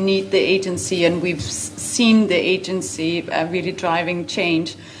cycles we need the agency, and we've seen the agency really driving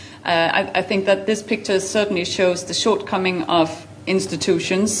change. I think that this picture certainly shows the shortcoming of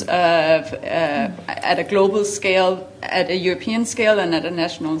institutions at a global scale, at a European scale, and at a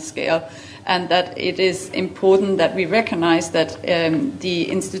national scale. And that it is important that we recognize that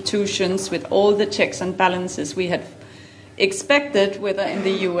the institutions, with all the checks and balances we had expected, whether in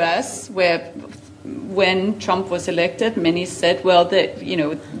the US, where when Trump was elected, many said, well, the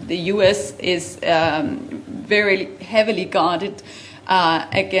US is very heavily guarded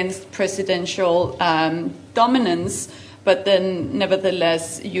against presidential dominance. But then,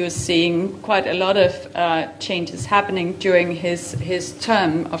 nevertheless, you're seeing quite a lot of changes happening during his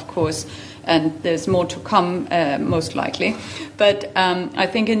term, of course, and there's more to come, most likely. But I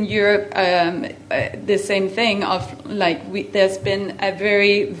think in Europe, the same thing of there's been a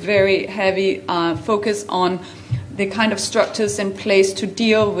very, very heavy focus on the kind of structures in place to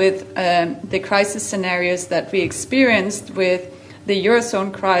deal with the crisis scenarios that we experienced with the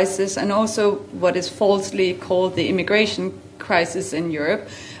Eurozone crisis, and also what is falsely called the immigration crisis in Europe,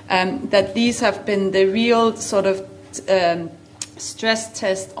 that these have been the real sort of stress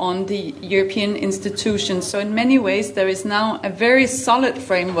test on the European institutions. So in many ways there is now a very solid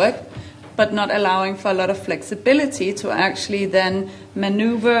framework, but not allowing for a lot of flexibility to actually then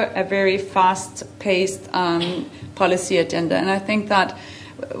maneuver a very fast-paced policy agenda. And I think that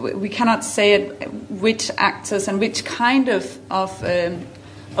we cannot say which actors and which kind of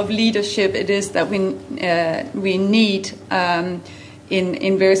leadership it is that we need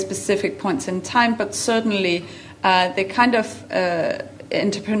in very specific points in time, but certainly the kind of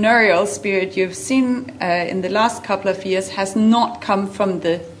entrepreneurial spirit you've seen in the last couple of years has not come from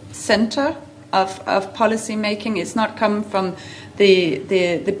the center of policy making. It's not come from the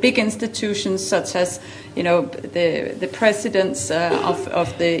big institutions such as the presidents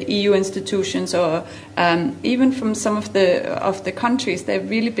of the EU institutions, or even from some of the countries. There've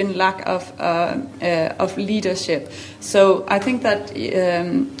really been lack of leadership. So I think that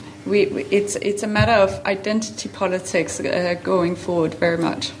it's a matter of identity politics going forward very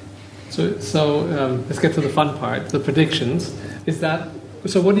much. So let's get to the fun part, the predictions.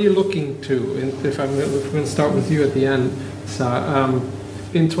 So what are you looking to? If we're going to start with you at the end, so,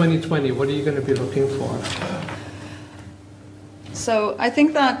 in 2020, what are you going to be looking for? So I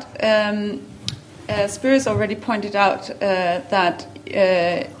think that Spiros already pointed out that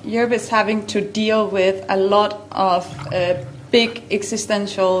Europe is having to deal with a lot of big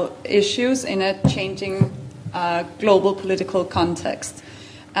existential issues in a changing global political context.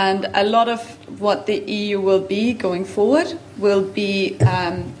 And a lot of what the EU will be going forward will be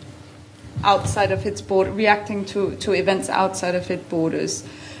outside of its border, reacting to events outside of its borders.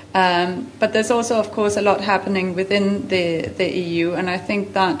 But there's also, of course, a lot happening within the EU. And I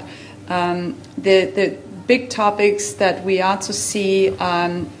think that the big topics that we are to see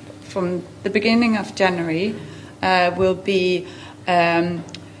from the beginning of January will be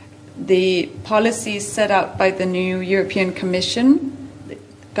the policies set out by the new European Commission.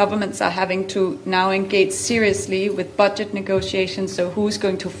 Governments are having to now engage seriously with budget negotiations, so who's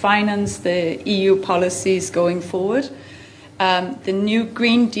going to finance the EU policies going forward. the new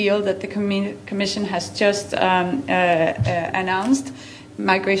Green Deal that the Commission has just announced,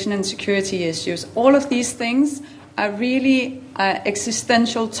 migration and security issues. All of these things are really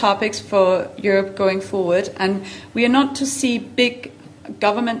existential topics for Europe going forward, and we are not to see big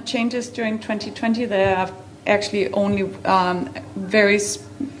government changes during 2020. There are actually only very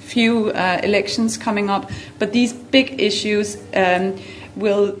few elections coming up, but these big issues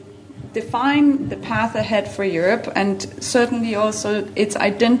will define the path ahead for Europe, and certainly also its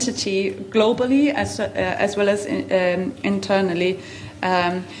identity globally as well as internally.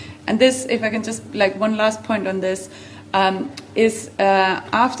 And this, if I can just one last point on this, is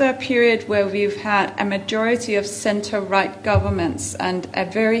after a period where we've had a majority of center-right governments and a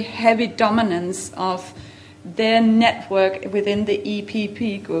very heavy dominance of their network within the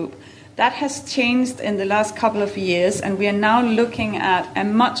EPP group. That has changed in the last couple of years, and we are now looking at a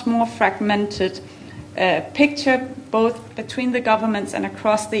much more fragmented picture, both between the governments and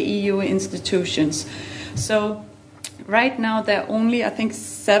across the EU institutions. So right now there are only, I think,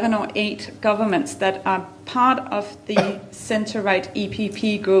 7 or 8 governments that are part of the center-right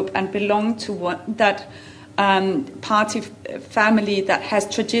EPP group and belong to that party family that has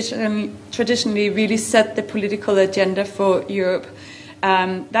traditionally really set the political agenda for Europe.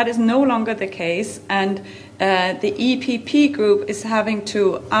 That is no longer the case, and the EPP group is having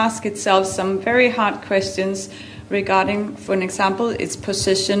to ask itself some very hard questions regarding, for an example, its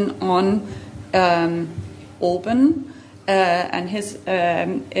position on Orban and his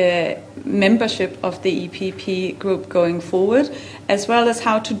membership of the EPP group going forward, as well as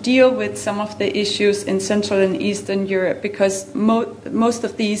how to deal with some of the issues in Central and Eastern Europe, because most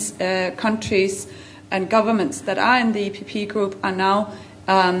of these countries and governments that are in the EPP group are now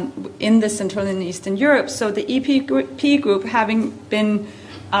in the Central and Eastern Europe. So the EPP group, having been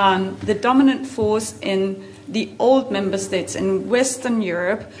the dominant force in the old member states in Western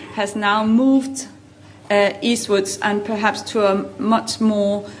Europe, has now moved eastwards and perhaps to a much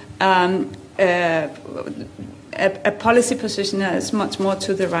more a policy position that is much more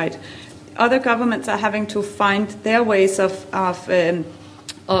to the right. Other governments are having to find their ways of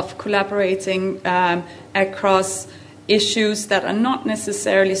collaborating across issues that are not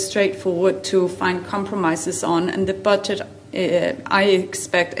necessarily straightforward to find compromises on, and the budget, I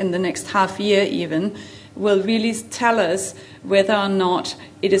expect in the next half year even, will really tell us whether or not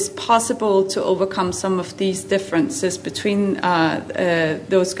it is possible to overcome some of these differences between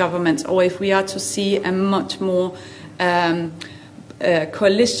those governments, or if we are to see a much more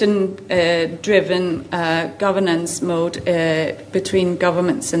coalition-driven governance mode between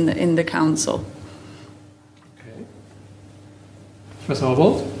governments in the Council. Okay. Professor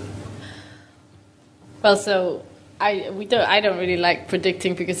Howbold? Well, so I don't really like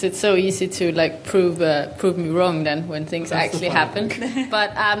predicting, because it's so easy to prove me wrong then when things actually happen.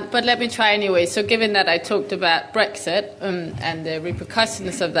 But let me try anyway. So given that I talked about Brexit and the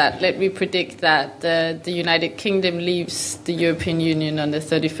repercussions of that, let me predict that the United Kingdom leaves the European Union on the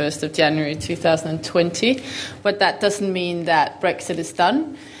 31st of January 2020. But that doesn't mean that Brexit is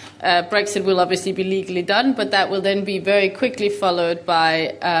done. Brexit will obviously be legally done, but that will then be very quickly followed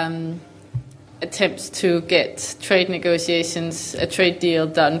by attempts to get trade negotiations, a trade deal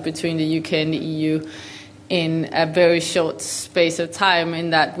done between the UK and the EU in a very short space of time, in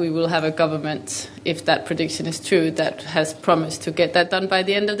that we will have a government, if that prediction is true, that has promised to get that done by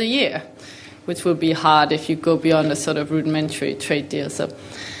the end of the year, which will be hard if you go beyond a sort of rudimentary trade deal. So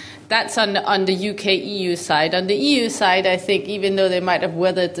that's on the UK-EU side. On the EU side, I think even though they might have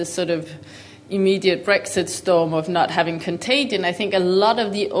weathered the sort of immediate Brexit storm of not having contagion, I think a lot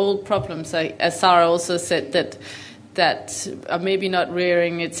of the old problems, as Sarah also said, that are maybe not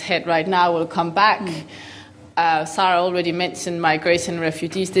rearing its head right now, will come back. Sarah already mentioned migration and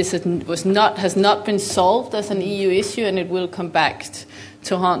refugees. This has not been solved as an EU issue, and it will come back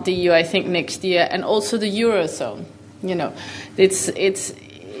to haunt the EU, I think, next year, and also the Eurozone. You know, it's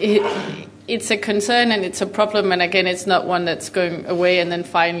a concern and it's a problem, and again, it's not one that's going away. And then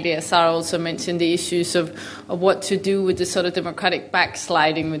finally, as Sarah also mentioned, the issues of what to do with the sort of democratic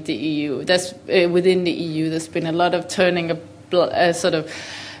backsliding with the EU. That's within the EU. There's been a lot of turning, sort of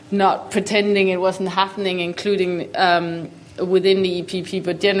not pretending it wasn't happening, including within the EPP,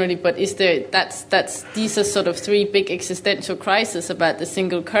 but generally. But these are sort of 3 big existential crises about the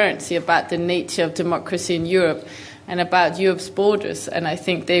single currency, about the nature of democracy in Europe, and about Europe's borders, and I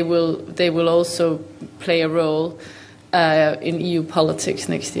think they will also play a role in EU politics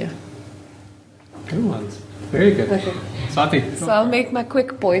next year. Good ones. Very good. Okay. Swati. So I'll make my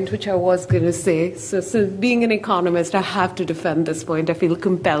quick point, which I was going to say. So being an economist, I have to defend this point. I feel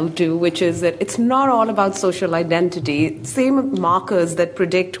compelled to, which is that it's not all about social identity. Same markers that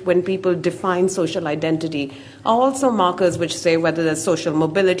predict when people define social identity are also markers which say whether there's social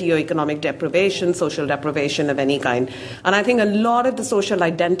mobility or economic deprivation, social deprivation of any kind. And I think a lot of the social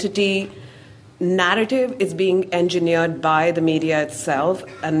identity narrative is being engineered by the media itself,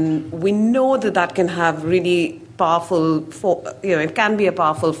 and we know that that can have really powerful, it can be a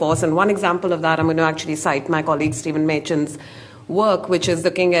powerful force. And one example of that, I'm going to actually cite my colleague Stephen Machen's work, which is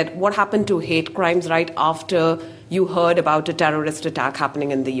looking at what happened to hate crimes right after you heard about a terrorist attack happening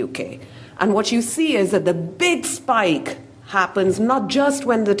in the UK. And what you see is that the big spike happens not just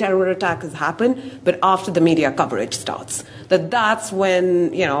when the terror attack has happened, but after the media coverage starts. That's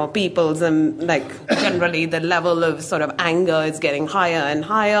when, people's, generally the level of sort of anger is getting higher and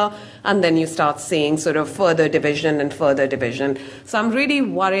higher, and then you start seeing sort of further division and further division. So I'm really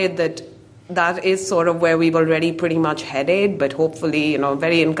worried that is sort of where we've already pretty much headed, but hopefully,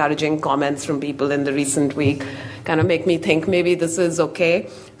 very encouraging comments from people in the recent week kind of make me think maybe this is okay.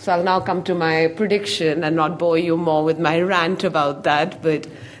 So I'll now come to my prediction and not bore you more with my rant about that. But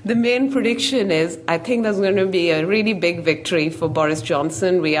the main prediction is I think there's going to be a really big victory for Boris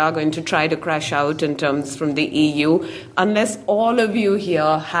Johnson. We are going to try to crash out in terms from the EU, unless all of you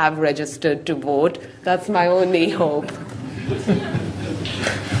here have registered to vote. That's my only hope.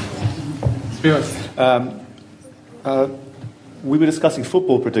 We were discussing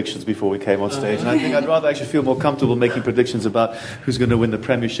football predictions before we came on stage, and I think I'd rather actually feel more comfortable making predictions about who's going to win the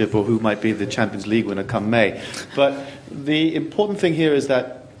Premiership or who might be the Champions League winner come May. But the important thing here is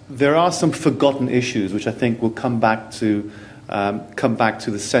that there are some forgotten issues which I think will come back to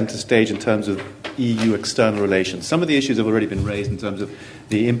the centre stage in terms of EU external relations. Some of the issues have already been raised in terms of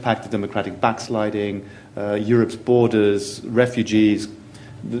the impact of democratic backsliding, Europe's borders, refugees,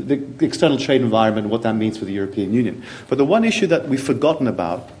 the external trade environment, and what that means for the European Union. But the one issue that we've forgotten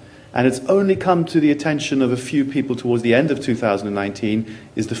about, and it's only come to the attention of a few people towards the end of 2019,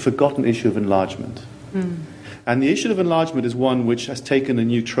 is the forgotten issue of enlargement. And the issue of enlargement is one which has taken a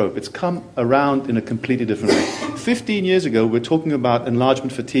new trope. It's come around in a completely different way. 15 years ago, we were talking about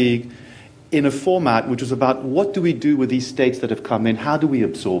enlargement fatigue in a format which was about what do we do with these states that have come in, how do we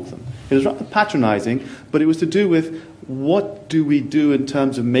absorb them. It was rather patronizing, but it was to do with what do we do in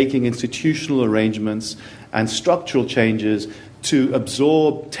terms of making institutional arrangements and structural changes to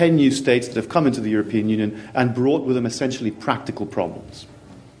absorb 10 new states that have come into the European Union and brought with them essentially practical problems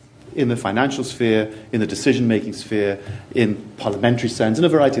in the financial sphere, in the decision-making sphere, in parliamentary sense, in a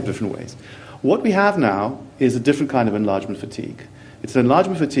variety of different ways. What we have now is a different kind of enlargement fatigue. It's an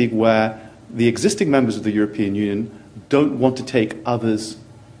enlargement fatigue where the existing members of the European Union don't want to take others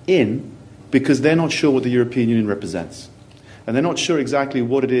in because they're not sure what the European Union represents. And they're not sure exactly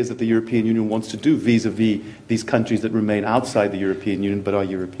what it is that the European Union wants to do vis-à-vis these countries that remain outside the European Union but are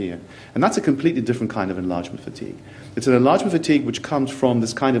European. And that's a completely different kind of enlargement fatigue. It's an enlargement fatigue which comes from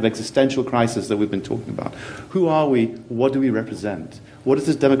this kind of existential crisis that we've been talking about. Who are we? What do we represent? What does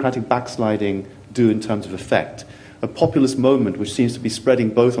this democratic backsliding do in terms of effect? A populist moment which seems to be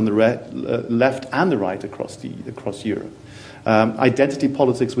spreading both on the left and the right across Europe. Identity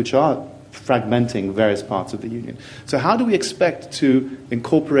politics which are fragmenting various parts of the Union. So how do we expect to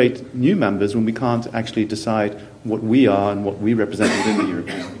incorporate new members when we can't actually decide what we are and what we represent within the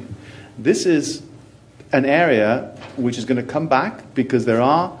European Union? This is an area which is going to come back because there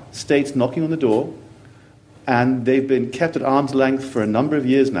are states knocking on the door, and they've been kept at arm's length for a number of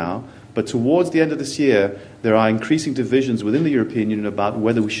years now, but towards the end of this year, there are increasing divisions within the European Union about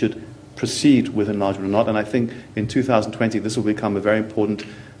whether we should proceed with enlargement or not, and I think in 2020 this will become a very important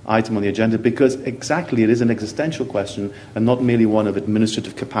item on the agenda because exactly it is an existential question and not merely one of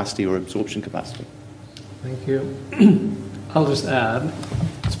administrative capacity or absorption capacity. Thank you. I'll just add,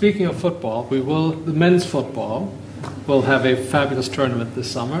 speaking of football, the men's football will have a fabulous tournament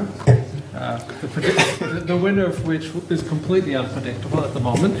this summer, the winner of which is completely unpredictable at the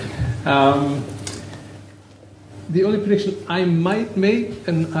moment. The only prediction I might make,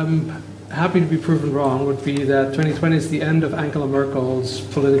 and I'm happy to be proven wrong, would be that 2020 is the end of Angela Merkel's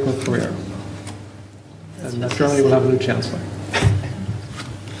political career. And that Germany will have a new chancellor.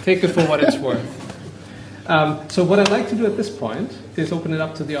 Take it for what it's worth. So what I'd like to do at this point is open it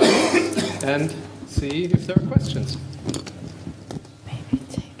up to the audience and see if there are questions. Maybe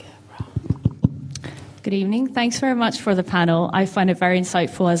take it wrong. Good evening. Thanks very much for the panel. I find it very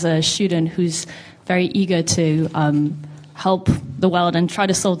insightful as a student who's very eager to help the world and try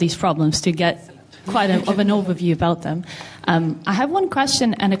to solve these problems to get of an overview about them. I have one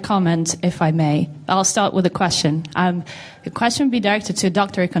question and a comment, if I may. I'll start with a question. The question will be directed to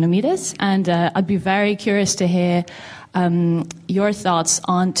Dr. Economides, and I'd be very curious to hear your thoughts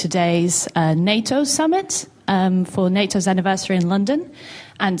on today's NATO summit for NATO's anniversary in London.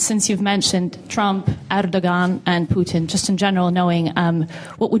 And since you've mentioned Trump, Erdogan, and Putin, just in general, knowing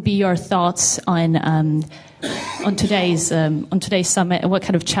what would be your thoughts on today's summit and what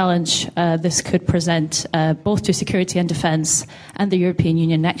kind of challenge this could present both to security and defense and the European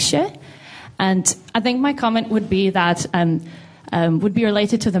Union next year. And I think my comment would be that would be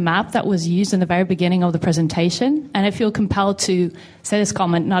related to the map that was used in the very beginning of the presentation. And I feel compelled to say this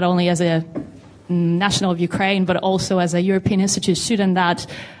comment not only as a national of Ukraine, but also as a European Institute student, that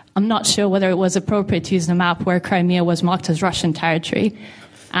I'm not sure whether it was appropriate to use the map where Crimea was marked as Russian territory.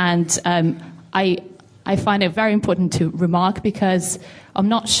 And I find it very important to remark, because I'm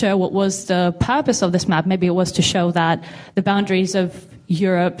not sure what was the purpose of this map. Maybe it was to show that the boundaries of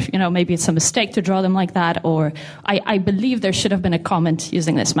Europe, maybe it's a mistake to draw them like that, or I believe there should have been a comment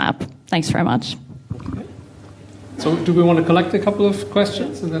using this map. Thanks very much. Okay. So do we want to collect a couple of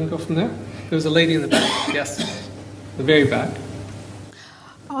questions and then go from there? There was a lady in the back. Yes, the very back.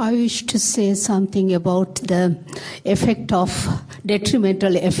 I wish to say something about the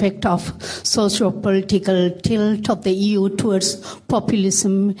detrimental effect of socio-political tilt of the EU towards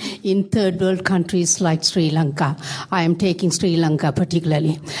populism in third world countries like Sri Lanka. I am taking Sri Lanka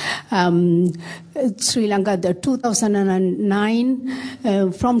particularly. Sri Lanka, the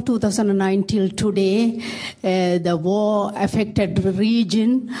 2009, from 2009 till today, the war-affected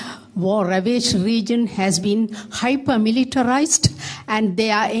region, war-ravaged region has been hyper-militarized, and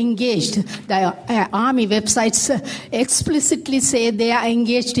they are engaged. The army websites explicitly say they are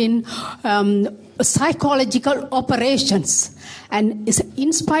engaged in psychological operations. And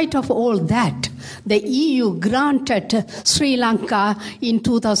in spite of all that, the EU granted Sri Lanka in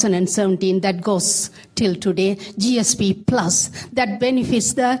 2017, that goes till today, GSP Plus, that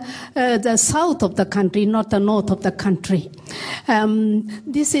benefits the south of the country, not the north of the country.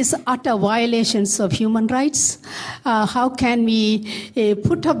 This is utter violations of human rights. How can we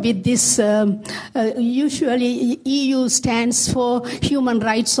put up with this? Usually EU stands for human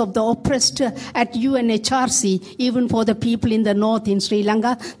rights of the oppressed at UNHRC, even for the people in the north in Sri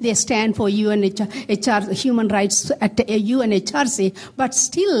Lanka, they stand for human rights at UNHRC, but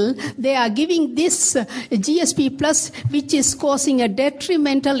still they are giving this GSP Plus, which is causing a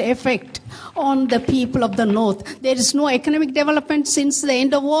detrimental effect on the people of the north. There is no economic development since the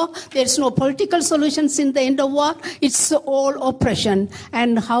end of war. There is no political solution since the end of war. It's all oppression.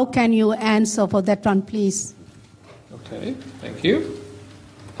 And how can you answer for that one, please? Okay, thank you.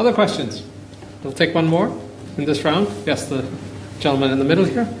 Other questions? We'll take one more in this round. Yes, the gentleman in the middle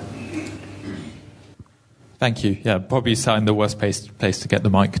here. Thank you. Yeah, probably sat in the worst place to get the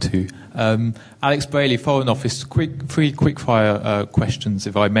mic to. Alex Braley, Foreign Office. Three quick-fire questions,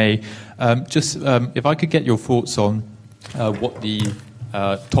 if I may. If I could get your thoughts on what the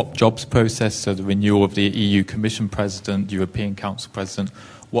top jobs process, so the renewal of the EU Commission President, European Council President,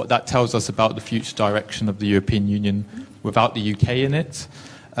 what that tells us about the future direction of the European Union without the UK in it.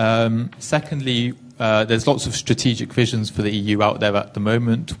 Secondly, there's lots of strategic visions for the EU out there at the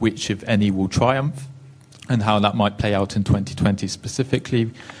moment, which, if any, will triumph, and how that might play out in 2020 specifically.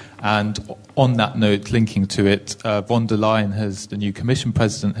 And on that note, linking to it, von der Leyen, the new Commission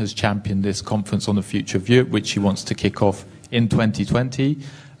President, has championed this conference on the future of Europe, which she wants to kick off in 2020.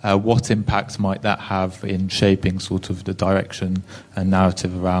 What impact might that have in shaping sort of the direction and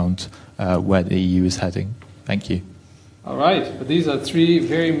narrative around where the EU is heading? Thank you. All right, but these are three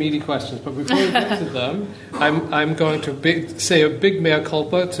very meaty questions. But before we get to them, I'm going to say a big mea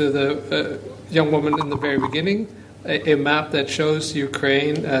culpa to the young woman in the very beginning. A map that shows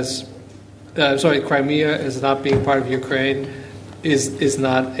Ukraine as, Crimea as not being part of Ukraine is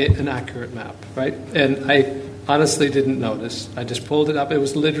not an accurate map, right? And I honestly didn't notice. I just pulled it up. It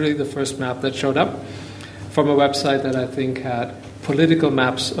was literally the first map that showed up from a website that I think had political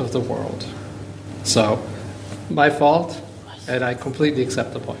maps of the world. So, my fault, and I completely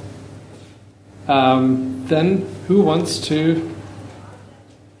accept the point. Then, who wants to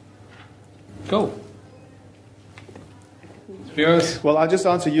go? Well, I'll just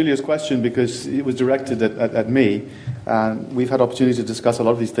answer Julia's question because it was directed at me. And we've had opportunity to discuss a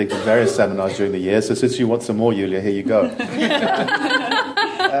lot of these things at various seminars during the year. So since you want some more, Julia, here you go.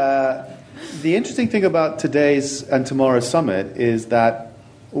 The interesting thing about today's and tomorrow's summit is that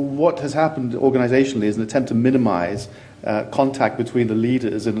what has happened organizationally is an attempt to minimize contact between the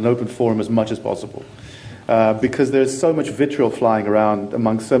leaders in an open forum as much as possible. because there's so much vitriol flying around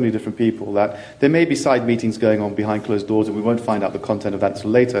among so many different people that there may be side meetings going on behind closed doors, and we won't find out the content of that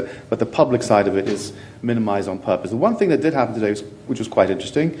until later, but the public side of it is minimized on purpose. The one thing that did happen today, which was quite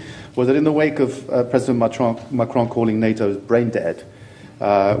interesting, was that in the wake of President Macron calling NATO brain dead,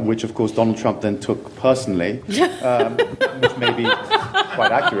 which, of course, Donald Trump then took personally, which may be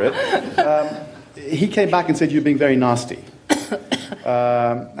quite accurate, he came back and said, "You're being very nasty."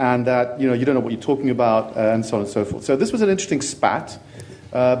 And that you don't know what you're talking about, and so on and so forth. So this was an interesting spat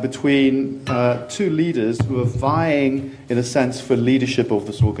between two leaders who are vying, in a sense, for leadership of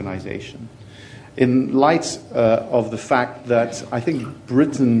this organization. In light of the fact that I think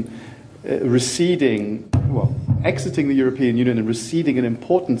Britain exiting the European Union and receding in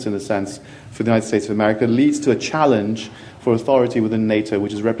importance, in a sense, for the United States of America leads to a challenge for authority within NATO,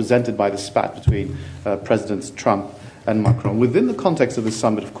 which is represented by the spat between Presidents Trump and Macron. Within the context of the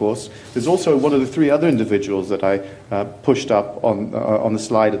summit, of course, there's also one of the three other individuals that I pushed up on the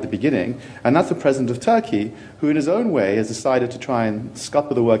slide at the beginning, and that's the President of Turkey, who in his own way has decided to try and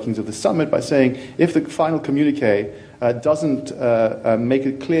scupper the workings of the summit by saying if the final communique doesn't make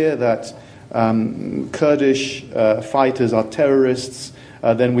it clear that Kurdish fighters are terrorists,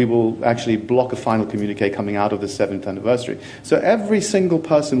 then we will actually block a final communique coming out of the 7th anniversary. So every single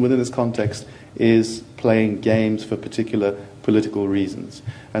person within this context is playing games for particular political reasons.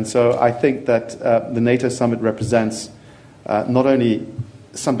 And so I think that the NATO summit represents not only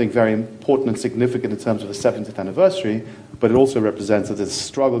something very important and significant in terms of the 70th anniversary, but it also represents that there's a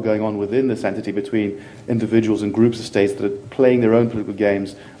struggle going on within this entity between individuals and groups of states that are playing their own political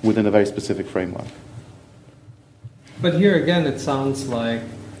games within a very specific framework. But here again, it sounds like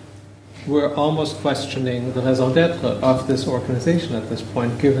we're almost questioning the raison d'etre of this organization at this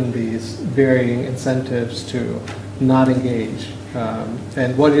point, given these varying incentives to not engage.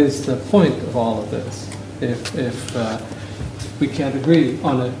 And what is the point of all of this if we can't agree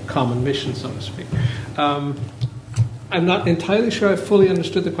on a common mission, so to speak? I'm not entirely sure I fully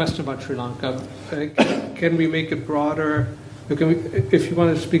understood the question about Sri Lanka. Can we make it broader? If you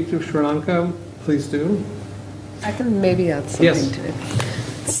want to speak to Sri Lanka, please do. I can maybe add something to it.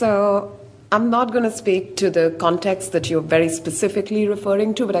 So I'm not going to speak to the context that you're very specifically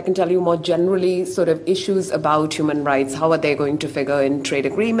referring to, but I can tell you more generally sort of issues about human rights. How are they going to figure in trade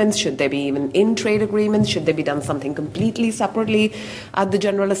agreements? Should they be even in trade agreements? Should they be done something completely separately at the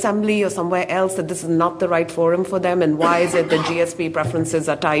General Assembly or somewhere else, that this is not the right forum for them? And why is it that GSP preferences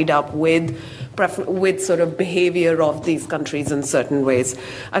are tied up with sort of behavior of these countries in certain ways?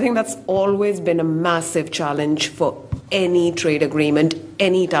 I think that's always been a massive challenge for any trade agreement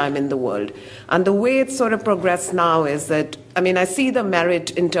any time in the world. And the way it's sort of progressed now is that, I see the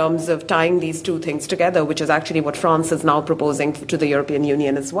merit in terms of tying these two things together, which is actually what France is now proposing to the European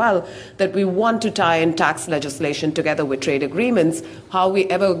Union as well, that we want to tie in tax legislation together with trade agreements. How are we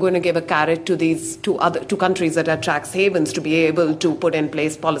ever going to give a carrot to these two countries that are tax havens to be able to put in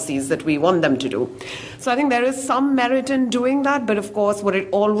place policies that we want them to do? So I think there is some merit in doing that, but of course what it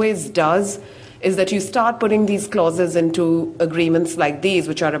always does is that you start putting these clauses into agreements like these,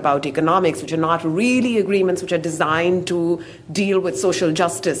 which are about economics, which are not really agreements which are designed to deal with social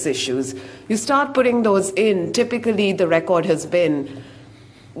justice issues. You start putting those in, typically the record has been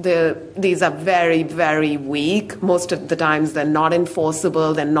these are very, very weak. Most of the times they're not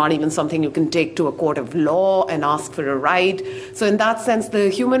enforceable. They're not even something you can take to a court of law and ask for a right. So in that sense, the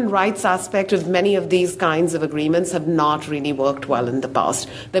human rights aspect of many of these kinds of agreements have not really worked well in the past.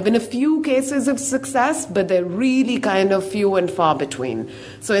 There have been a few cases of success, but they're really kind of few and far between.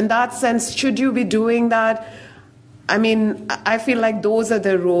 So in that sense, should you be doing that? I feel like those are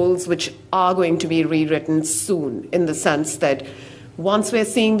the roles which are going to be rewritten soon, in the sense that once we're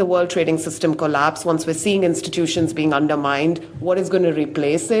seeing the world trading system collapse, once we're seeing institutions being undermined, what is going to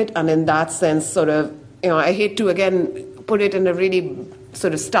replace it? And in that sense, sort of, I hate to, again, put it in a really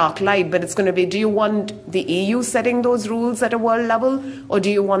sort of stark light, but it's going to be, do you want the EU setting those rules at a world level? Or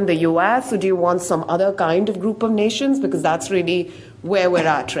do you want the US? Or do you want some other kind of group of nations? Because that's really where we're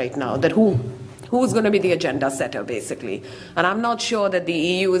at right now, that who's going to be the agenda setter, basically. And I'm not sure that the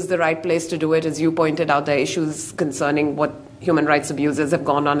EU is the right place to do it. As you pointed out, there are issues concerning what human rights abuses have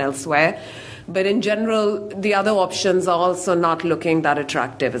gone on elsewhere. But in general, the other options are also not looking that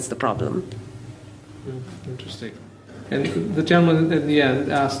attractive is the problem. Interesting. And the gentleman in the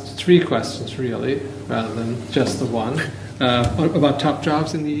end asked three questions, really, rather than just the one, about top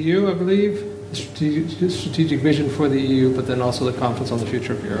jobs in the EU, I believe, the strategic vision for the EU, but then also the Conference on the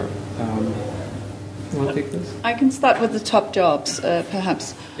Future of Europe. You want to take this? I can start with the top jobs,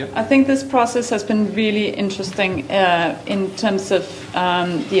 perhaps. Yep. I think this process has been really interesting in terms of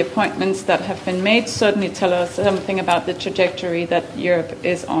the appointments that have been made. Certainly tell us something about the trajectory that Europe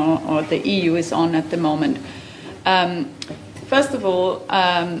is on, or the EU is on at the moment. First of all,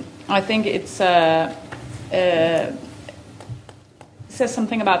 I think it's says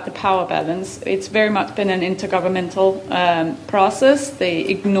something about the power balance. It's very much been an intergovernmental process. They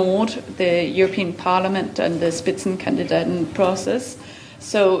ignored the European Parliament and the Spitzenkandidaten process.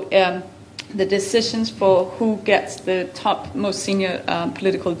 So the decisions for who gets the top, most senior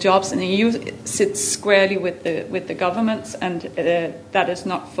political jobs in the EU sits squarely with the governments, and that is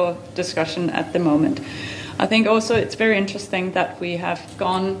not for discussion at the moment. I think also it's very interesting that we have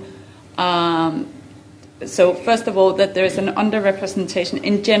gone. So first of all, that there is an underrepresentation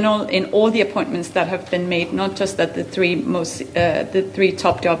in general in all the appointments that have been made, not just at the three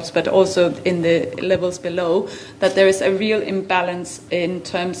top jobs, but also in the levels below. That there is a real imbalance in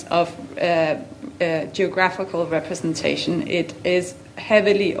terms of geographical representation. It is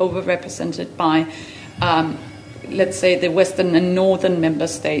heavily overrepresented by, let's say, the Western and Northern member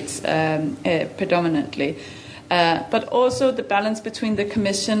states predominantly. But also the balance between the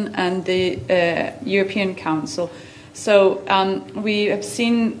Commission and the European Council. So we have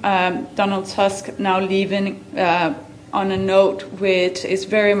seen Donald Tusk now leaving on a note which is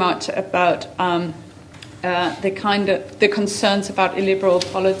very much about the concerns about illiberal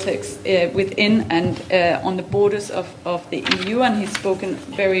politics within and on the borders of the EU, and he's spoken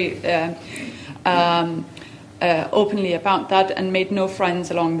very openly about that and made no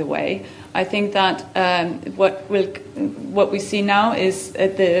friends along the way. I think that what we see now is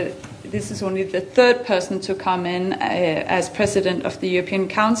this is only the third person to come in as president of the European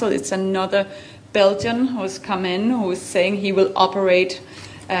Council. It's another Belgian who's come in, who is saying he will operate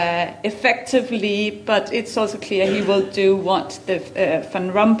effectively, but it's also clear he will do what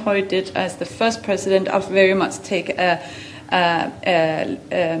Van Rompuy did as the first president, of very much take a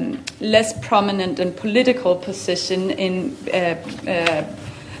less prominent and political position in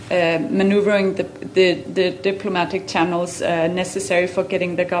maneuvering the diplomatic channels necessary for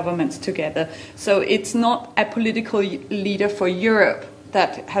getting the governments together. So it's not a political leader for Europe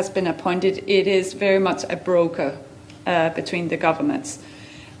that has been appointed. It is very much a broker between the governments.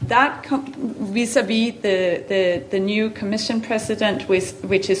 That vis-à-vis the new Commission president,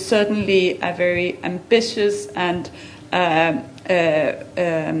 which is certainly a very ambitious and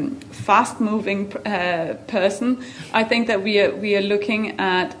fast-moving person, I think that we are looking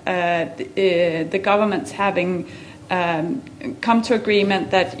at the governments having come to agreement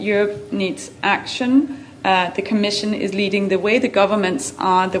that Europe needs action. The Commission is leading the way. The governments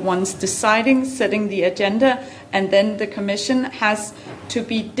are the ones deciding, setting the agenda, and then the Commission has to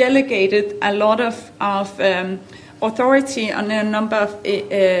be delegated a lot of authority on a number of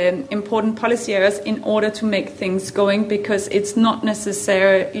important policy areas in order to make things going, because it's not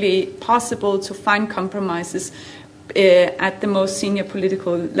necessarily possible to find compromises at the most senior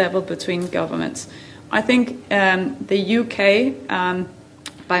political level between governments. I think the UK,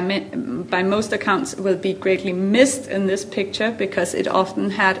 by most accounts, will be greatly missed in this picture, because it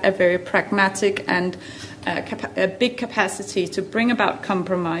often had a very pragmatic and a big capacity to bring about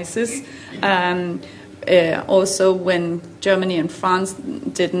compromises. Also when Germany and France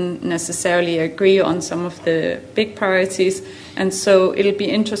didn't necessarily agree on some of the big priorities. And so it'll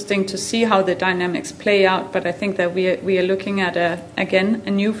be interesting to see how the dynamics play out. But I think that we are looking at, again, a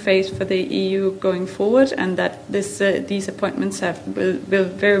new phase for the EU going forward, and that these appointments will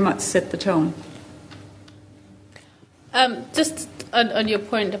very much set the tone. Just on your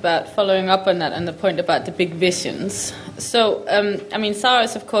point about following up on that, and the point about the big visions. So, I mean, Sarah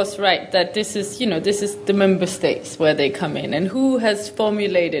is of course right that this is the member states where they come in, and who has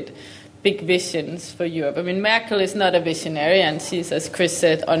formulated big visions for Europe. I mean, Merkel is not a visionary, and she's, as Chris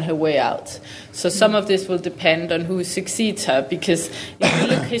said, on her way out. So some of this will depend on who succeeds her, because if you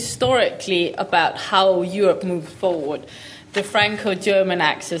look historically about how Europe moved forward, the Franco-German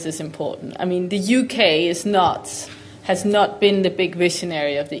axis is important. I mean, the UK has not been the big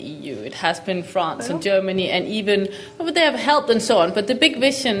visionary of the EU. It has been France and Germany, and even they have helped and so on. But the big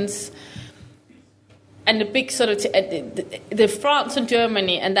visions and the big sort of the France and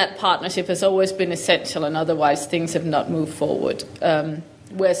Germany and that partnership has always been essential, and otherwise things have not moved forward.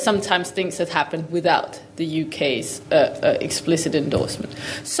 Where sometimes things have happened without the UK's explicit endorsement.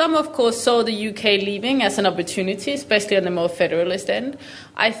 Some, of course, saw the UK leaving as an opportunity, especially on the more federalist end.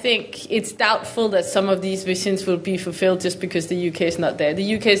 I think it's doubtful that some of these visions will be fulfilled just because the UK is not there.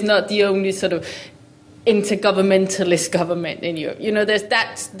 The UK is not the only sort of intergovernmentalist government in Europe.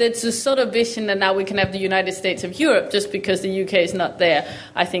 There's a sort of vision that now we can have the United States of Europe just because the UK is not there,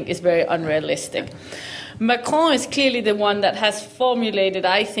 I think is very unrealistic. Macron is clearly the one that has formulated,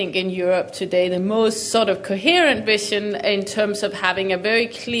 I think, in Europe today, the most sort of coherent vision in terms of having a very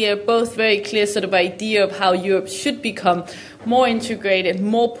clear sort of idea of how Europe should become more integrated,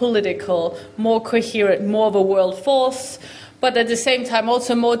 more political, more coherent, more of a world force, but at the same time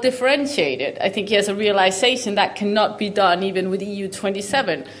also more differentiated. I think he has a realization that cannot be done even with EU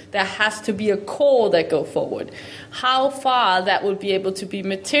 27. There has to be a core that go forward. How far that will be able to be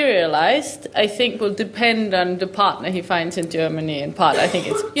materialized, I think, will depend on the partner he finds in Germany in part. I think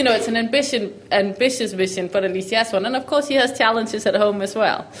it's an ambitious vision, but at least he has one. And of course he has challenges at home as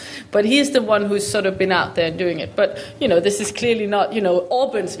well. But he's the one who's sort of been out there doing it. But, this is clearly not,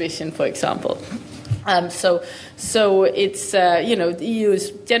 Orban's vision, for example. So it's, the EU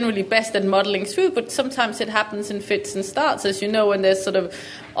is generally best at modeling through, but sometimes it happens in fits and starts, as you know, when there's sort of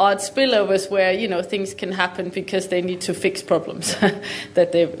odd spillovers where, things can happen because they need to fix problems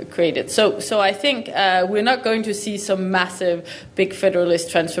that they've created. So I think we're not going to see some massive, big federalist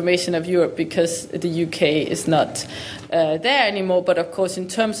transformation of Europe because the UK is not there anymore. But of course, in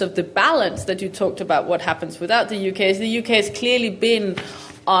terms of the balance that you talked about, what happens without the UK has clearly been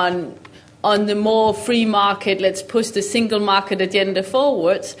on the more free market, let's push the single market agenda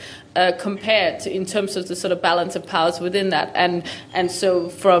forwards, compared to in terms of the sort of balance of powers within that. And so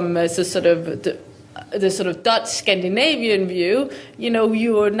from the sort of Dutch Scandinavian view,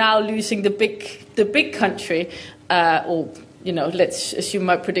 you are now losing the big country, let's assume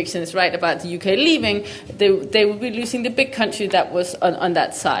my prediction is right about the UK leaving, they will be losing the big country that was on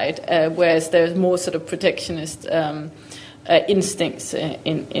that side, whereas there's more sort of protectionist instincts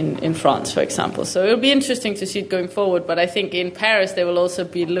in France, for example. So it'll be interesting to see it going forward, but I think in Paris they will also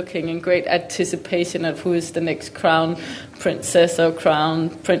be looking in great anticipation of who is the next crown princess or crown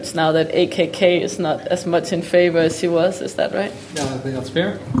prince now that AKK is not as much in favor as he was. Is that right? Yeah, I think that's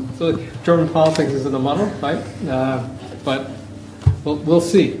fair. So German politics is in a muddle, right? But we'll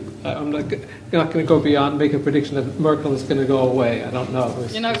see. I'm not going to go beyond make a prediction that Merkel is going to go away. I don't know.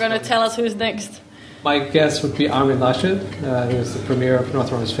 You're not going to tell us who's next? My guess would be Armin Laschet, who is the premier of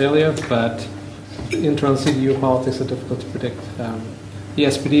North Rhine-Westphalia, but internal CDU politics are difficult to predict. The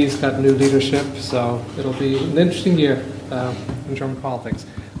SPD's got new leadership, so it'll be an interesting year in German politics.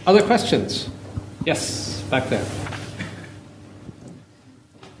 Other questions? Yes, back there.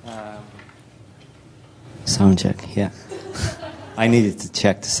 Sound check, yeah. I needed to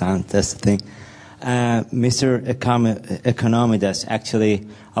check the sound, that's the thing. Mr. Economides, actually,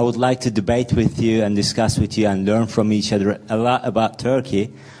 I would like to debate with you and discuss with you and learn from each other a lot about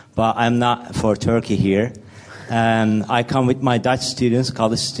Turkey, but I'm not for Turkey here. I come with my Dutch students,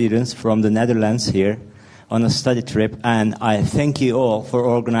 college students from the Netherlands here on a study trip, and I thank you all for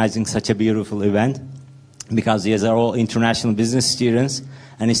organizing such a beautiful event, because these are all international business students,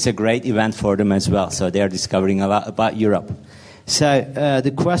 and it's a great event for them as well, so they are discovering a lot about Europe. So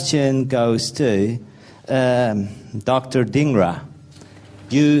the question goes to Dr. Dhingra.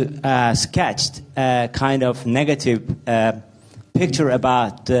 You sketched a kind of negative picture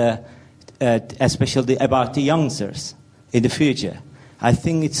about, especially about the youngsters in the future. I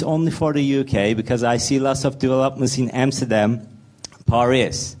think it's only for the UK, because I see lots of developments in Amsterdam,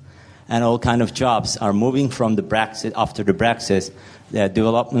 Paris, and all kind of jobs are moving from the Brexit. After the Brexit, the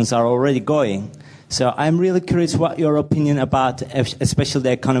developments are already going. So I'm really curious what your opinion about, especially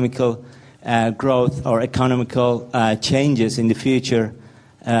the economical growth or economical changes in the future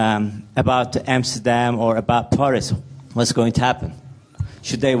about Amsterdam or about Paris. What's going to happen?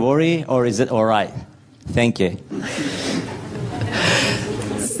 Should they worry, or is it all right? Thank you.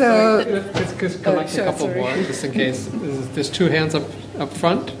 So let's just collect a couple more, just in case. There's two hands up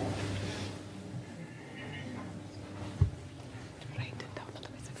front.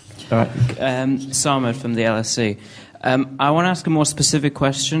 All right. Samad from the LSE. I want to ask a more specific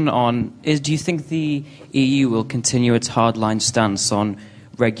question on, do you think the EU will continue its hardline stance on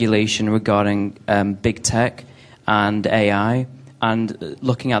regulation regarding big tech and AI? And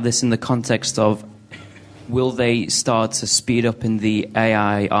looking at this in the context of, will they start to speed up in the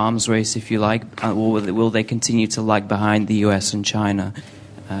AI arms race, if you like, or will they continue to lag behind the US and China?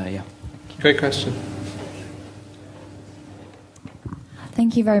 Yeah. Great question.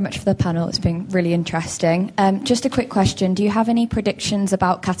 Thank you very much for the panel. It's been really interesting. Just a quick question. Do you have any predictions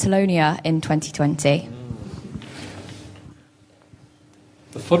about Catalonia in 2020?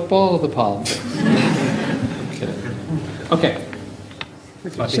 The football or the politics? Okay.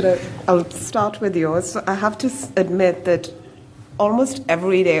 I'll start with yours. I have to admit that almost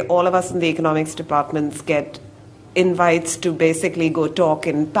every day, all of us in the economics departments get invites to basically go talk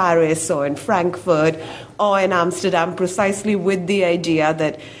in Paris or in Frankfurt or in Amsterdam, precisely with the idea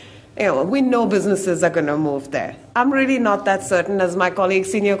that, we know businesses are going to move there. I'm really not that certain. As my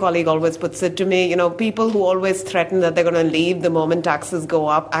senior colleague always puts it to me, people who always threaten that they're going to leave the moment taxes go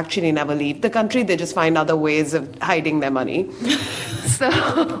up actually never leave the country. They just find other ways of hiding their money. So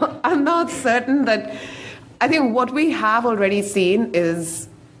I'm not certain that. I think what we have already seen is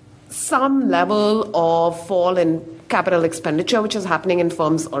some level of fall in capital expenditure, which is happening in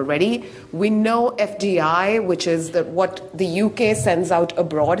firms already. We know FDI, which is what the UK sends out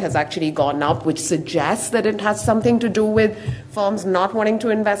abroad, has actually gone up, which suggests that it has something to do with firms not wanting to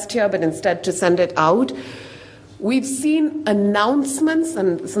invest here, but instead to send it out. We've seen announcements,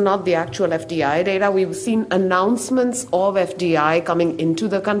 and it's not the actual FDI data, we've seen announcements of FDI coming into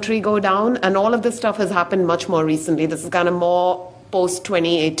the country go down, and all of this stuff has happened much more recently. This is kind of more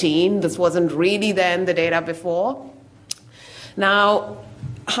post-2018. This wasn't really there in the data before. Now,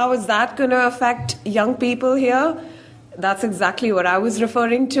 how is that going to affect young people here? That's exactly what I was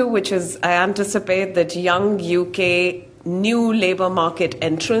referring to, which is I anticipate that young UK new labour market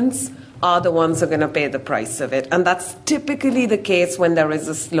entrants are the ones who are going to pay the price of it. And that's typically the case when there is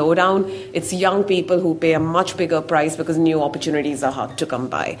a slowdown. It's young people who pay a much bigger price because new opportunities are hard to come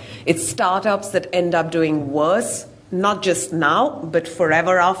by. It's startups that end up doing worse, not just now, but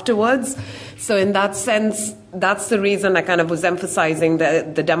forever afterwards. So in that sense, that's the reason I kind of was emphasizing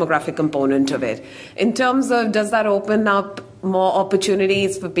the demographic component of it. In terms of does that open up more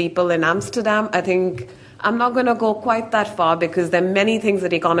opportunities for people in Amsterdam, I think I'm not going to go quite that far because there are many things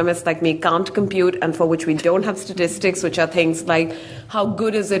that economists like me can't compute and for which we don't have statistics, which are things like how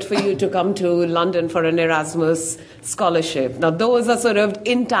good is it for you to come to London for an Erasmus scholarship. Now, those are sort of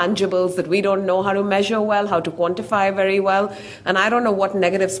intangibles that we don't know how to measure well, how to quantify very well. And I don't know what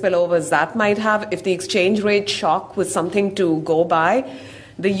negative spillovers that might have. If the exchange rate shock was something to go by,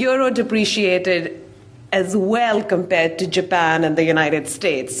 the euro depreciated as well compared to Japan and the United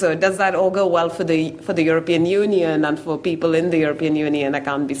States. So does that augur well for the European Union and for people in the European Union? I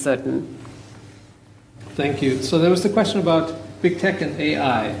can't be certain. Thank you. So there was the question about big tech and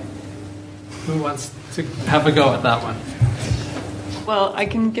AI. Who wants to have a go at that one? Well, I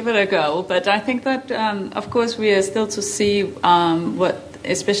can give it a go, but I think that, of course, we are still to see what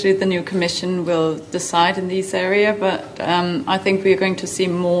especially the new commission will decide in this area, but I think we are going to see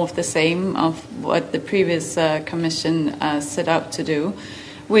more of the same of what the previous commission set out to do,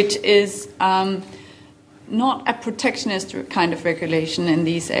 which is not a protectionist kind of regulation in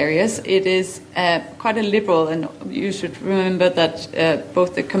these areas. It is quite a liberal, and you should remember that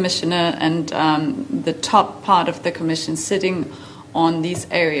both the commissioner and the top part of the commission sitting on these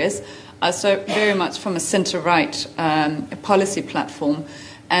areas are so very much from a centre-right policy platform.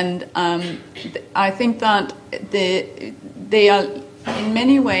 And I think that they are in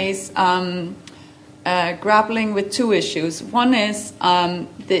many ways grappling with two issues. One is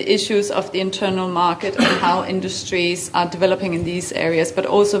the issues of the internal market and how industries are developing in these areas, but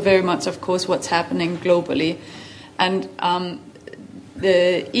also very much, of course, what's happening globally. And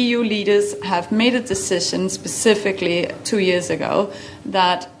the EU leaders have made a decision specifically 2 years ago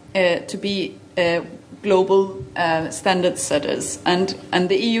that to be global standard setters, and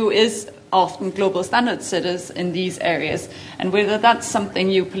the EU is often global standard setters in these areas, and whether that's something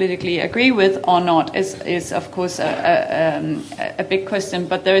you politically agree with or not is of course a big question.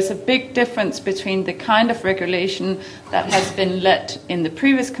 But there is a big difference between the kind of regulation that has been led in the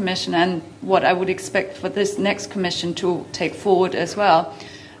previous commission and what I would expect for this next commission to take forward as well,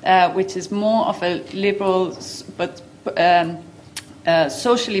 which is more of a liberal but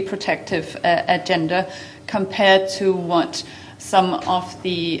socially protective agenda compared to what some of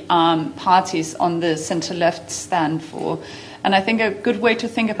the parties on the centre-left stand for. And I think a good way to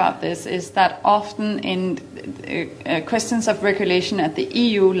think about this is that often in questions of regulation at the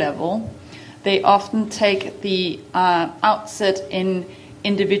EU level, they often take the outset in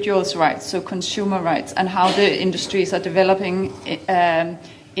individuals' rights, so consumer rights, and how the industries are developing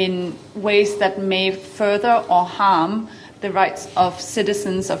in ways that may further or harm the rights of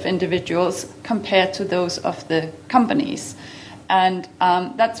citizens, of individuals, compared to those of the companies. And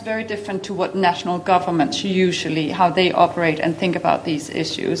that's very different to what national governments usually, how they operate and think about these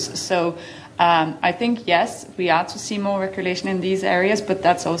issues. So I think, yes, we are to see more regulation in these areas, but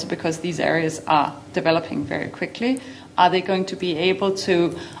that's also because these areas are developing very quickly. Are they going to be able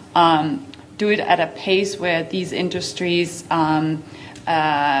to do it at a pace where these industries, they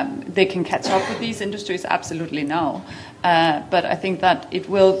can catch up with these industries? Absolutely no. But I think that it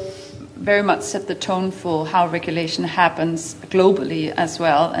will very much set the tone for how regulation happens globally as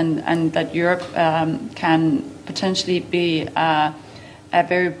well, and that Europe can potentially be a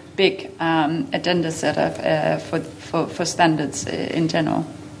very big agenda setter for standards in general.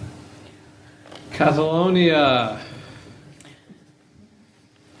 Catalonia.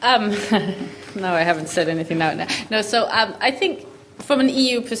 No, I haven't said anything now. No, so I think from an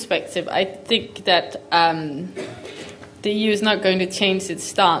EU perspective, I think that the EU is not going to change its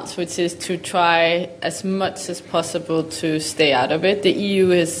stance, which is to try as much as possible to stay out of it. The EU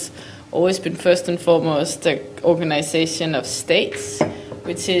has always been first and foremost the organization of states,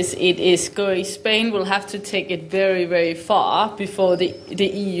 which is Spain will have to take it very, very far before the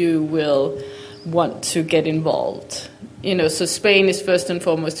EU will want to get involved. So Spain is first and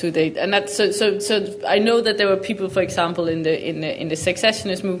foremost who they, and that's so. I know that there were people, for example, in the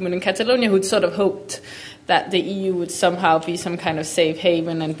secessionist movement in Catalonia who'd sort of hoped that the EU would somehow be some kind of safe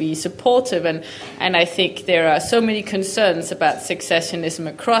haven and be supportive, and I think there are so many concerns about secessionism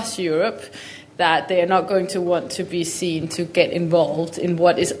across Europe that they are not going to want to be seen to get involved in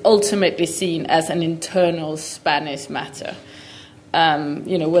what is ultimately seen as an internal Spanish matter.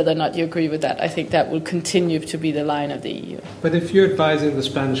 Whether or not you agree with that, I think that will continue to be the line of the EU. But if you're advising the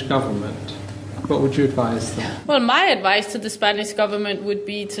Spanish government, what would you advise them? Well, my advice to the Spanish government would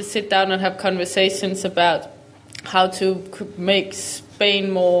be to sit down and have conversations about how to make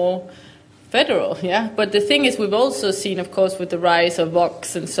Spain more federal, yeah? But the thing is, we've also seen, of course, with the rise of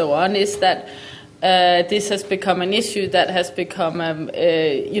Vox and so on, is that this has become an issue that has become,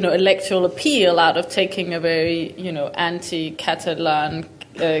 electoral appeal out of taking a very, anti-Catalan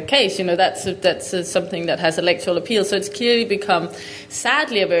case. That's something that has electoral appeal. So it's clearly become,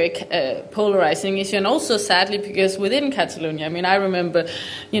 sadly, a very polarizing issue, and also sadly because within Catalonia, I mean, I remember,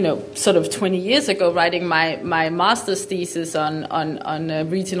 sort of 20 years ago writing my master's thesis on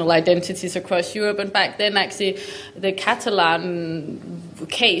regional identities across Europe, and back then actually the Catalan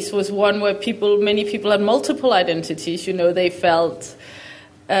case was one where many people had multiple identities. They felt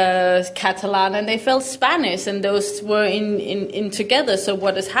Catalan and they felt Spanish, and those were in together. So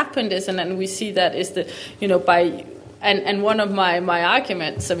what has happened is, and we see that is by. And one of my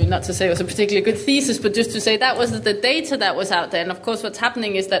arguments, I mean, not to say it was a particularly good thesis, but just to say that was the data that was out there. And of course, what's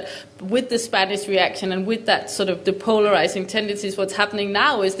happening is that with the Spanish reaction and with that sort of the polarizing tendencies, what's happening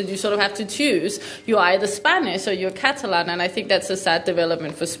now is that you sort of have to choose. You're either Spanish or you're Catalan. And I think that's a sad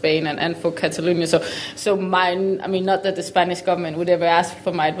development for Spain and for Catalonia. So mine, I mean, not that the Spanish government would ever ask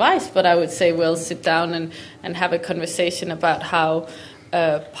for my advice, but I would say, well, sit down and have a conversation about how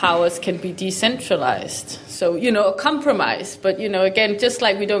powers can be decentralized. So, a compromise. But, again, just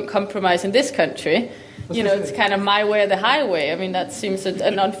like we don't compromise in this country, it's kind of my way or the highway. I mean, that seems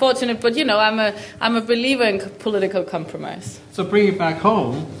an unfortunate, but, I'm a believer in political compromise. So bring it back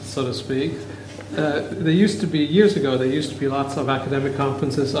home, so to speak. Years ago, there used to be lots of academic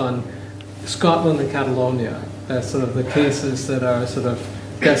conferences on Scotland and Catalonia, sort of the cases that are sort of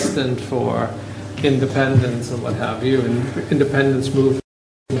destined for independence and what have you, and independence movement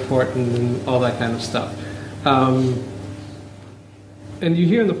important and all that kind of stuff. And you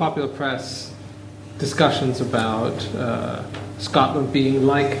hear in the popular press discussions about Scotland being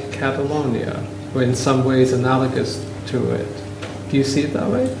like Catalonia, or in some ways analogous to it. Do you see it that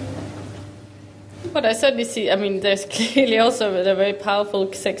way? But I certainly see, I mean, there's clearly also a very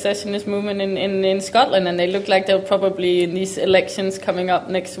powerful secessionist movement in Scotland, and they look like they'll probably, in these elections coming up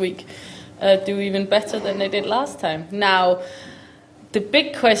next week, do even better than they did last time. Now, the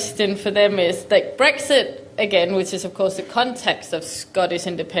big question for them is, like, Brexit, again, which is, of course, the context of Scottish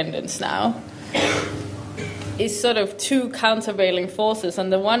independence now, is sort of two countervailing forces. On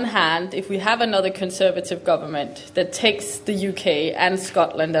the one hand, if we have another Conservative government that takes the UK and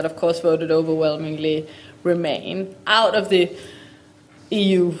Scotland, that, of course, voted overwhelmingly Remain, out of the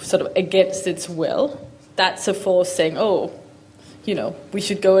EU sort of against its will, that's a force saying, we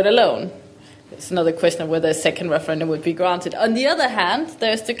should go it alone. It's another question of whether a second referendum would be granted. On the other hand,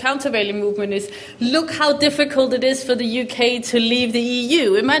 there's the countervailing movement is, look how difficult it is for the UK to leave the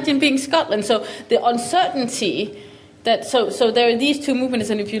EU. Imagine being Scotland. So the uncertainty that, so there are these two movements,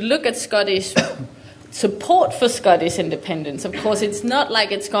 and if you look at Scottish support for Scottish independence, of course, it's not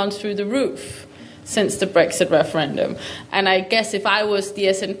like it's gone through the roof since the Brexit referendum. And I guess if I was the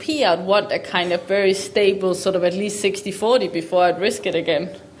SNP, I'd want a kind of very stable sort of at least 60-40 before I'd risk it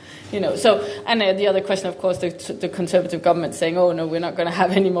again. So, and the other question, of course, the Conservative government saying, oh, no, we're not going to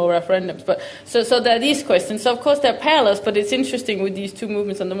have any more referendums. But so there are these questions. So, of course, there are parallels, but it's interesting with these two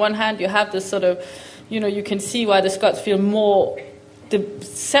movements. On the one hand, you have this sort of, you can see why the Scots feel more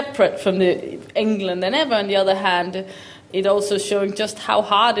separate from the England than ever. On the other hand, it also showing just how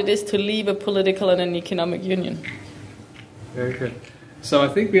hard it is to leave a political and an economic union. Very good. So I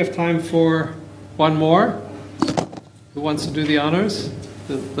think we have time for one more. Who wants to do the honors?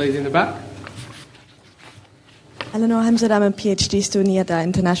 The lady in the back. Eleanor Hamzat, I'm a PhD student at the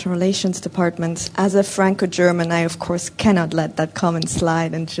International Relations Department. As a Franco-German, I of course cannot let that comment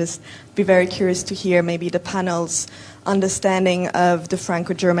slide, and just be very curious to hear maybe the panel's understanding of the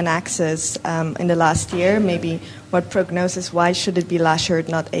Franco-German axis in the last year, maybe what prognosis, why should it be Laschet,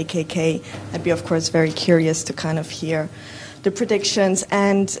 not AKK? I'd be of course very curious to kind of hear the predictions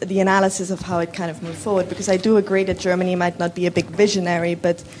and the analysis of how it kind of moved forward, because I do agree that Germany might not be a big visionary,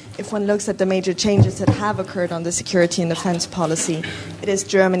 but if one looks at the major changes that have occurred on the security and defense policy, it is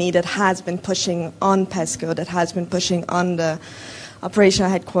Germany that has been pushing on PESCO, that has been pushing on the operational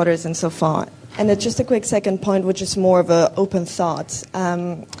headquarters and so far. And just a quick second point, which is more of an open thought.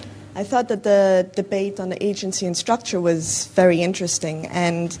 I thought that the debate on the agency and structure was very interesting,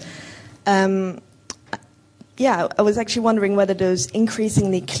 and I was actually wondering whether those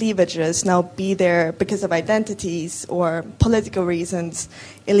increasingly cleavages now be there because of identities or political reasons,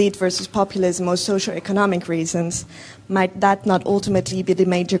 elite versus populism, or socio-economic reasons, might that not ultimately be the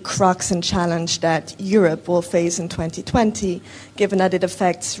major crux and challenge that Europe will face in 2020, given that it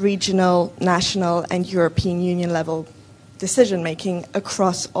affects regional, national, and European Union level decision-making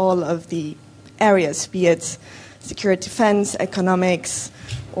across all of the areas, be it security, defense, economics,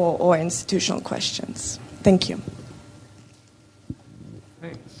 or institutional questions? Thank you.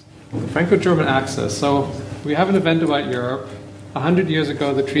 Thanks. The Franco-German axis. So we have an event about Europe. 100 years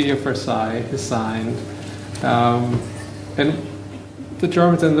ago, the Treaty of Versailles is signed. And the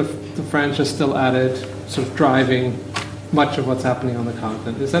Germans and the French are still at it, sort of driving much of what's happening on the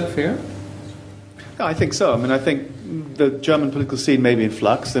continent. Is that fair? No, I think so. I mean, I think the German political scene may be in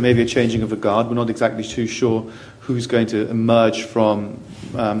flux. There may be a changing of the guard. We're not exactly too sure who's going to emerge from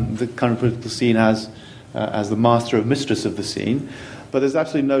the current political scene as the master or mistress of the scene. But there's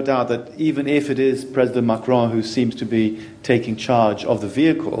absolutely no doubt that even if it is President Macron who seems to be taking charge of the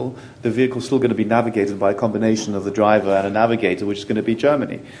vehicle's still going to be navigated by a combination of the driver and a navigator, which is going to be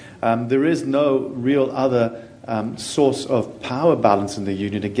Germany. There is no real other source of power balance in the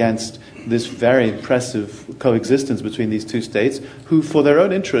Union against this very impressive coexistence between these two states, who, for their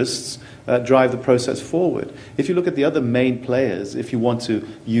own interests, drive the process forward. If you look at the other main players, if you want to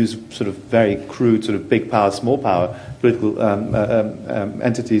use sort of very crude sort of big power, small power political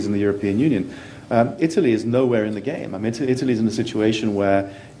entities in the European Union, Italy is nowhere in the game. I mean, Italy is in a situation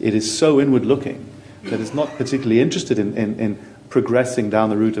where it is so inward-looking that it's not particularly interested in progressing down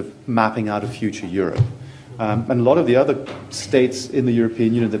the route of mapping out a future Europe. And a lot of the other states in the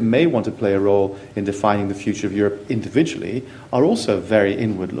European Union that may want to play a role in defining the future of Europe individually are also very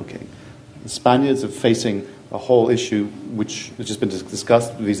inward-looking. The Spaniards are facing a whole issue which has just been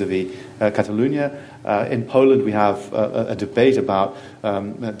discussed vis-à-vis Catalonia. In Poland, we have a debate about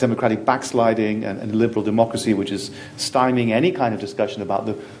democratic backsliding and liberal democracy, which is stymieing any kind of discussion about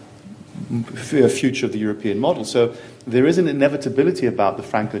the future of the European model. So there is an inevitability about the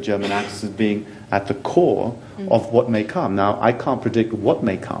Franco-German axis being at the core of what may come. Now, I can't predict what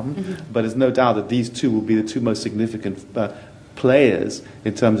may come, but there's no doubt that these two will be the two most significant players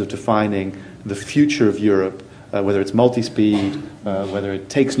in terms of defining the future of Europe, whether it's multi-speed, whether it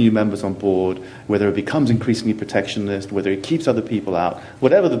takes new members on board, whether it becomes increasingly protectionist, whether it keeps other people out.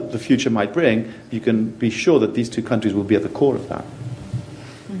 Whatever the future might bring, you can be sure that these two countries will be at the core of that.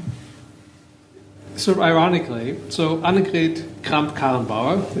 Sort of ironically, so Annegret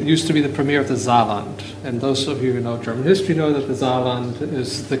Kramp-Karrenbauer used to be the premier of the Saarland. And those of you who know German history know that the Saarland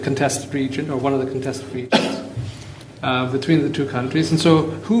is the contested region, or one of the contested regions, between the two countries. And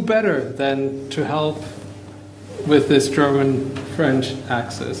so who better than to help with this German-French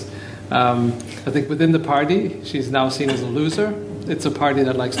axis? I think within the party, she's now seen as a loser. It's a party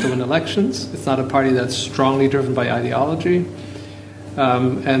that likes to win elections. It's not a party that's strongly driven by ideology.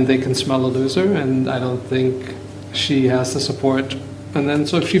 And they can smell a loser, and I don't think she has the support. And then,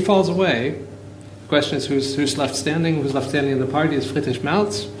 so if she falls away, the question is who's left standing? Who's left standing in the party is Friedrich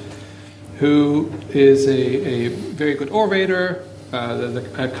Merz, who is a very good orator,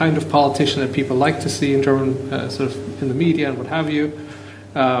 the kind of politician that people like to see in German, sort of in the media and what have you.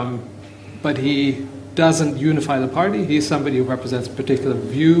 But he doesn't unify the party. He's somebody who represents a particular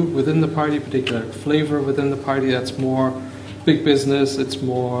view within the party, particular flavor within the party that's more big business, it's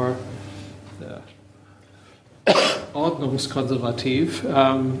more ordnungskonservativ,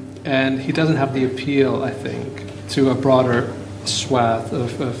 and he doesn't have the appeal, I think, to a broader swath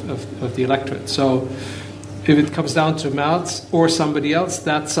of the electorate. So if it comes down to Merz or somebody else,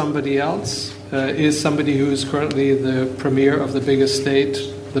 that somebody else is somebody who is currently the premier of the biggest state,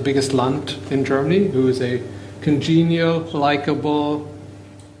 the biggest Land in Germany, who is a congenial, likable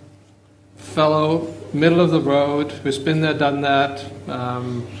fellow, middle of the road, who's been there, done that.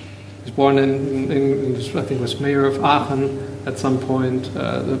 He's born in I think it was mayor of Aachen at some point,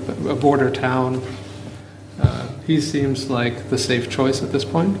 a border town. He seems like the safe choice at this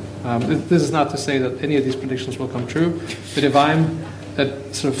point. This is not to say that any of these predictions will come true, but if I'm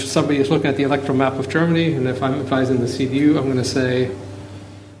that sort of somebody is looking at the electoral map of Germany, and if I'm advising the CDU, I'm going to say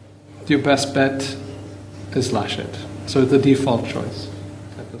your best bet is Laschet. So the default choice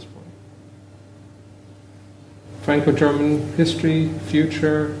at this point. Franco-German history,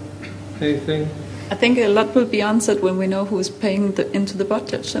 future, anything? I think a lot will be answered when we know who's paying into the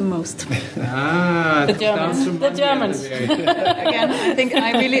budget the most. The Germans. The Germans. Again,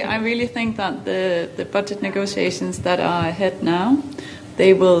 I really think that the budget negotiations that are ahead now,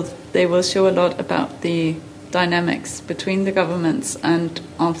 they will show a lot about the dynamics between the governments and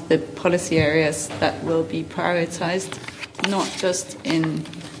of the policy areas that will be prioritized, not just in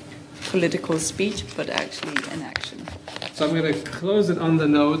political speech, but actually in action. So I'm going to close it on the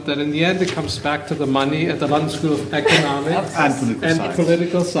note that in the end it comes back to the money at the London School of Economics and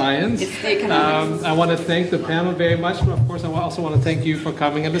Political Science. It's the economics. I want to thank the panel very much, but of course I also want to thank you for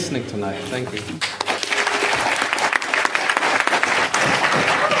coming and listening tonight. Thank you.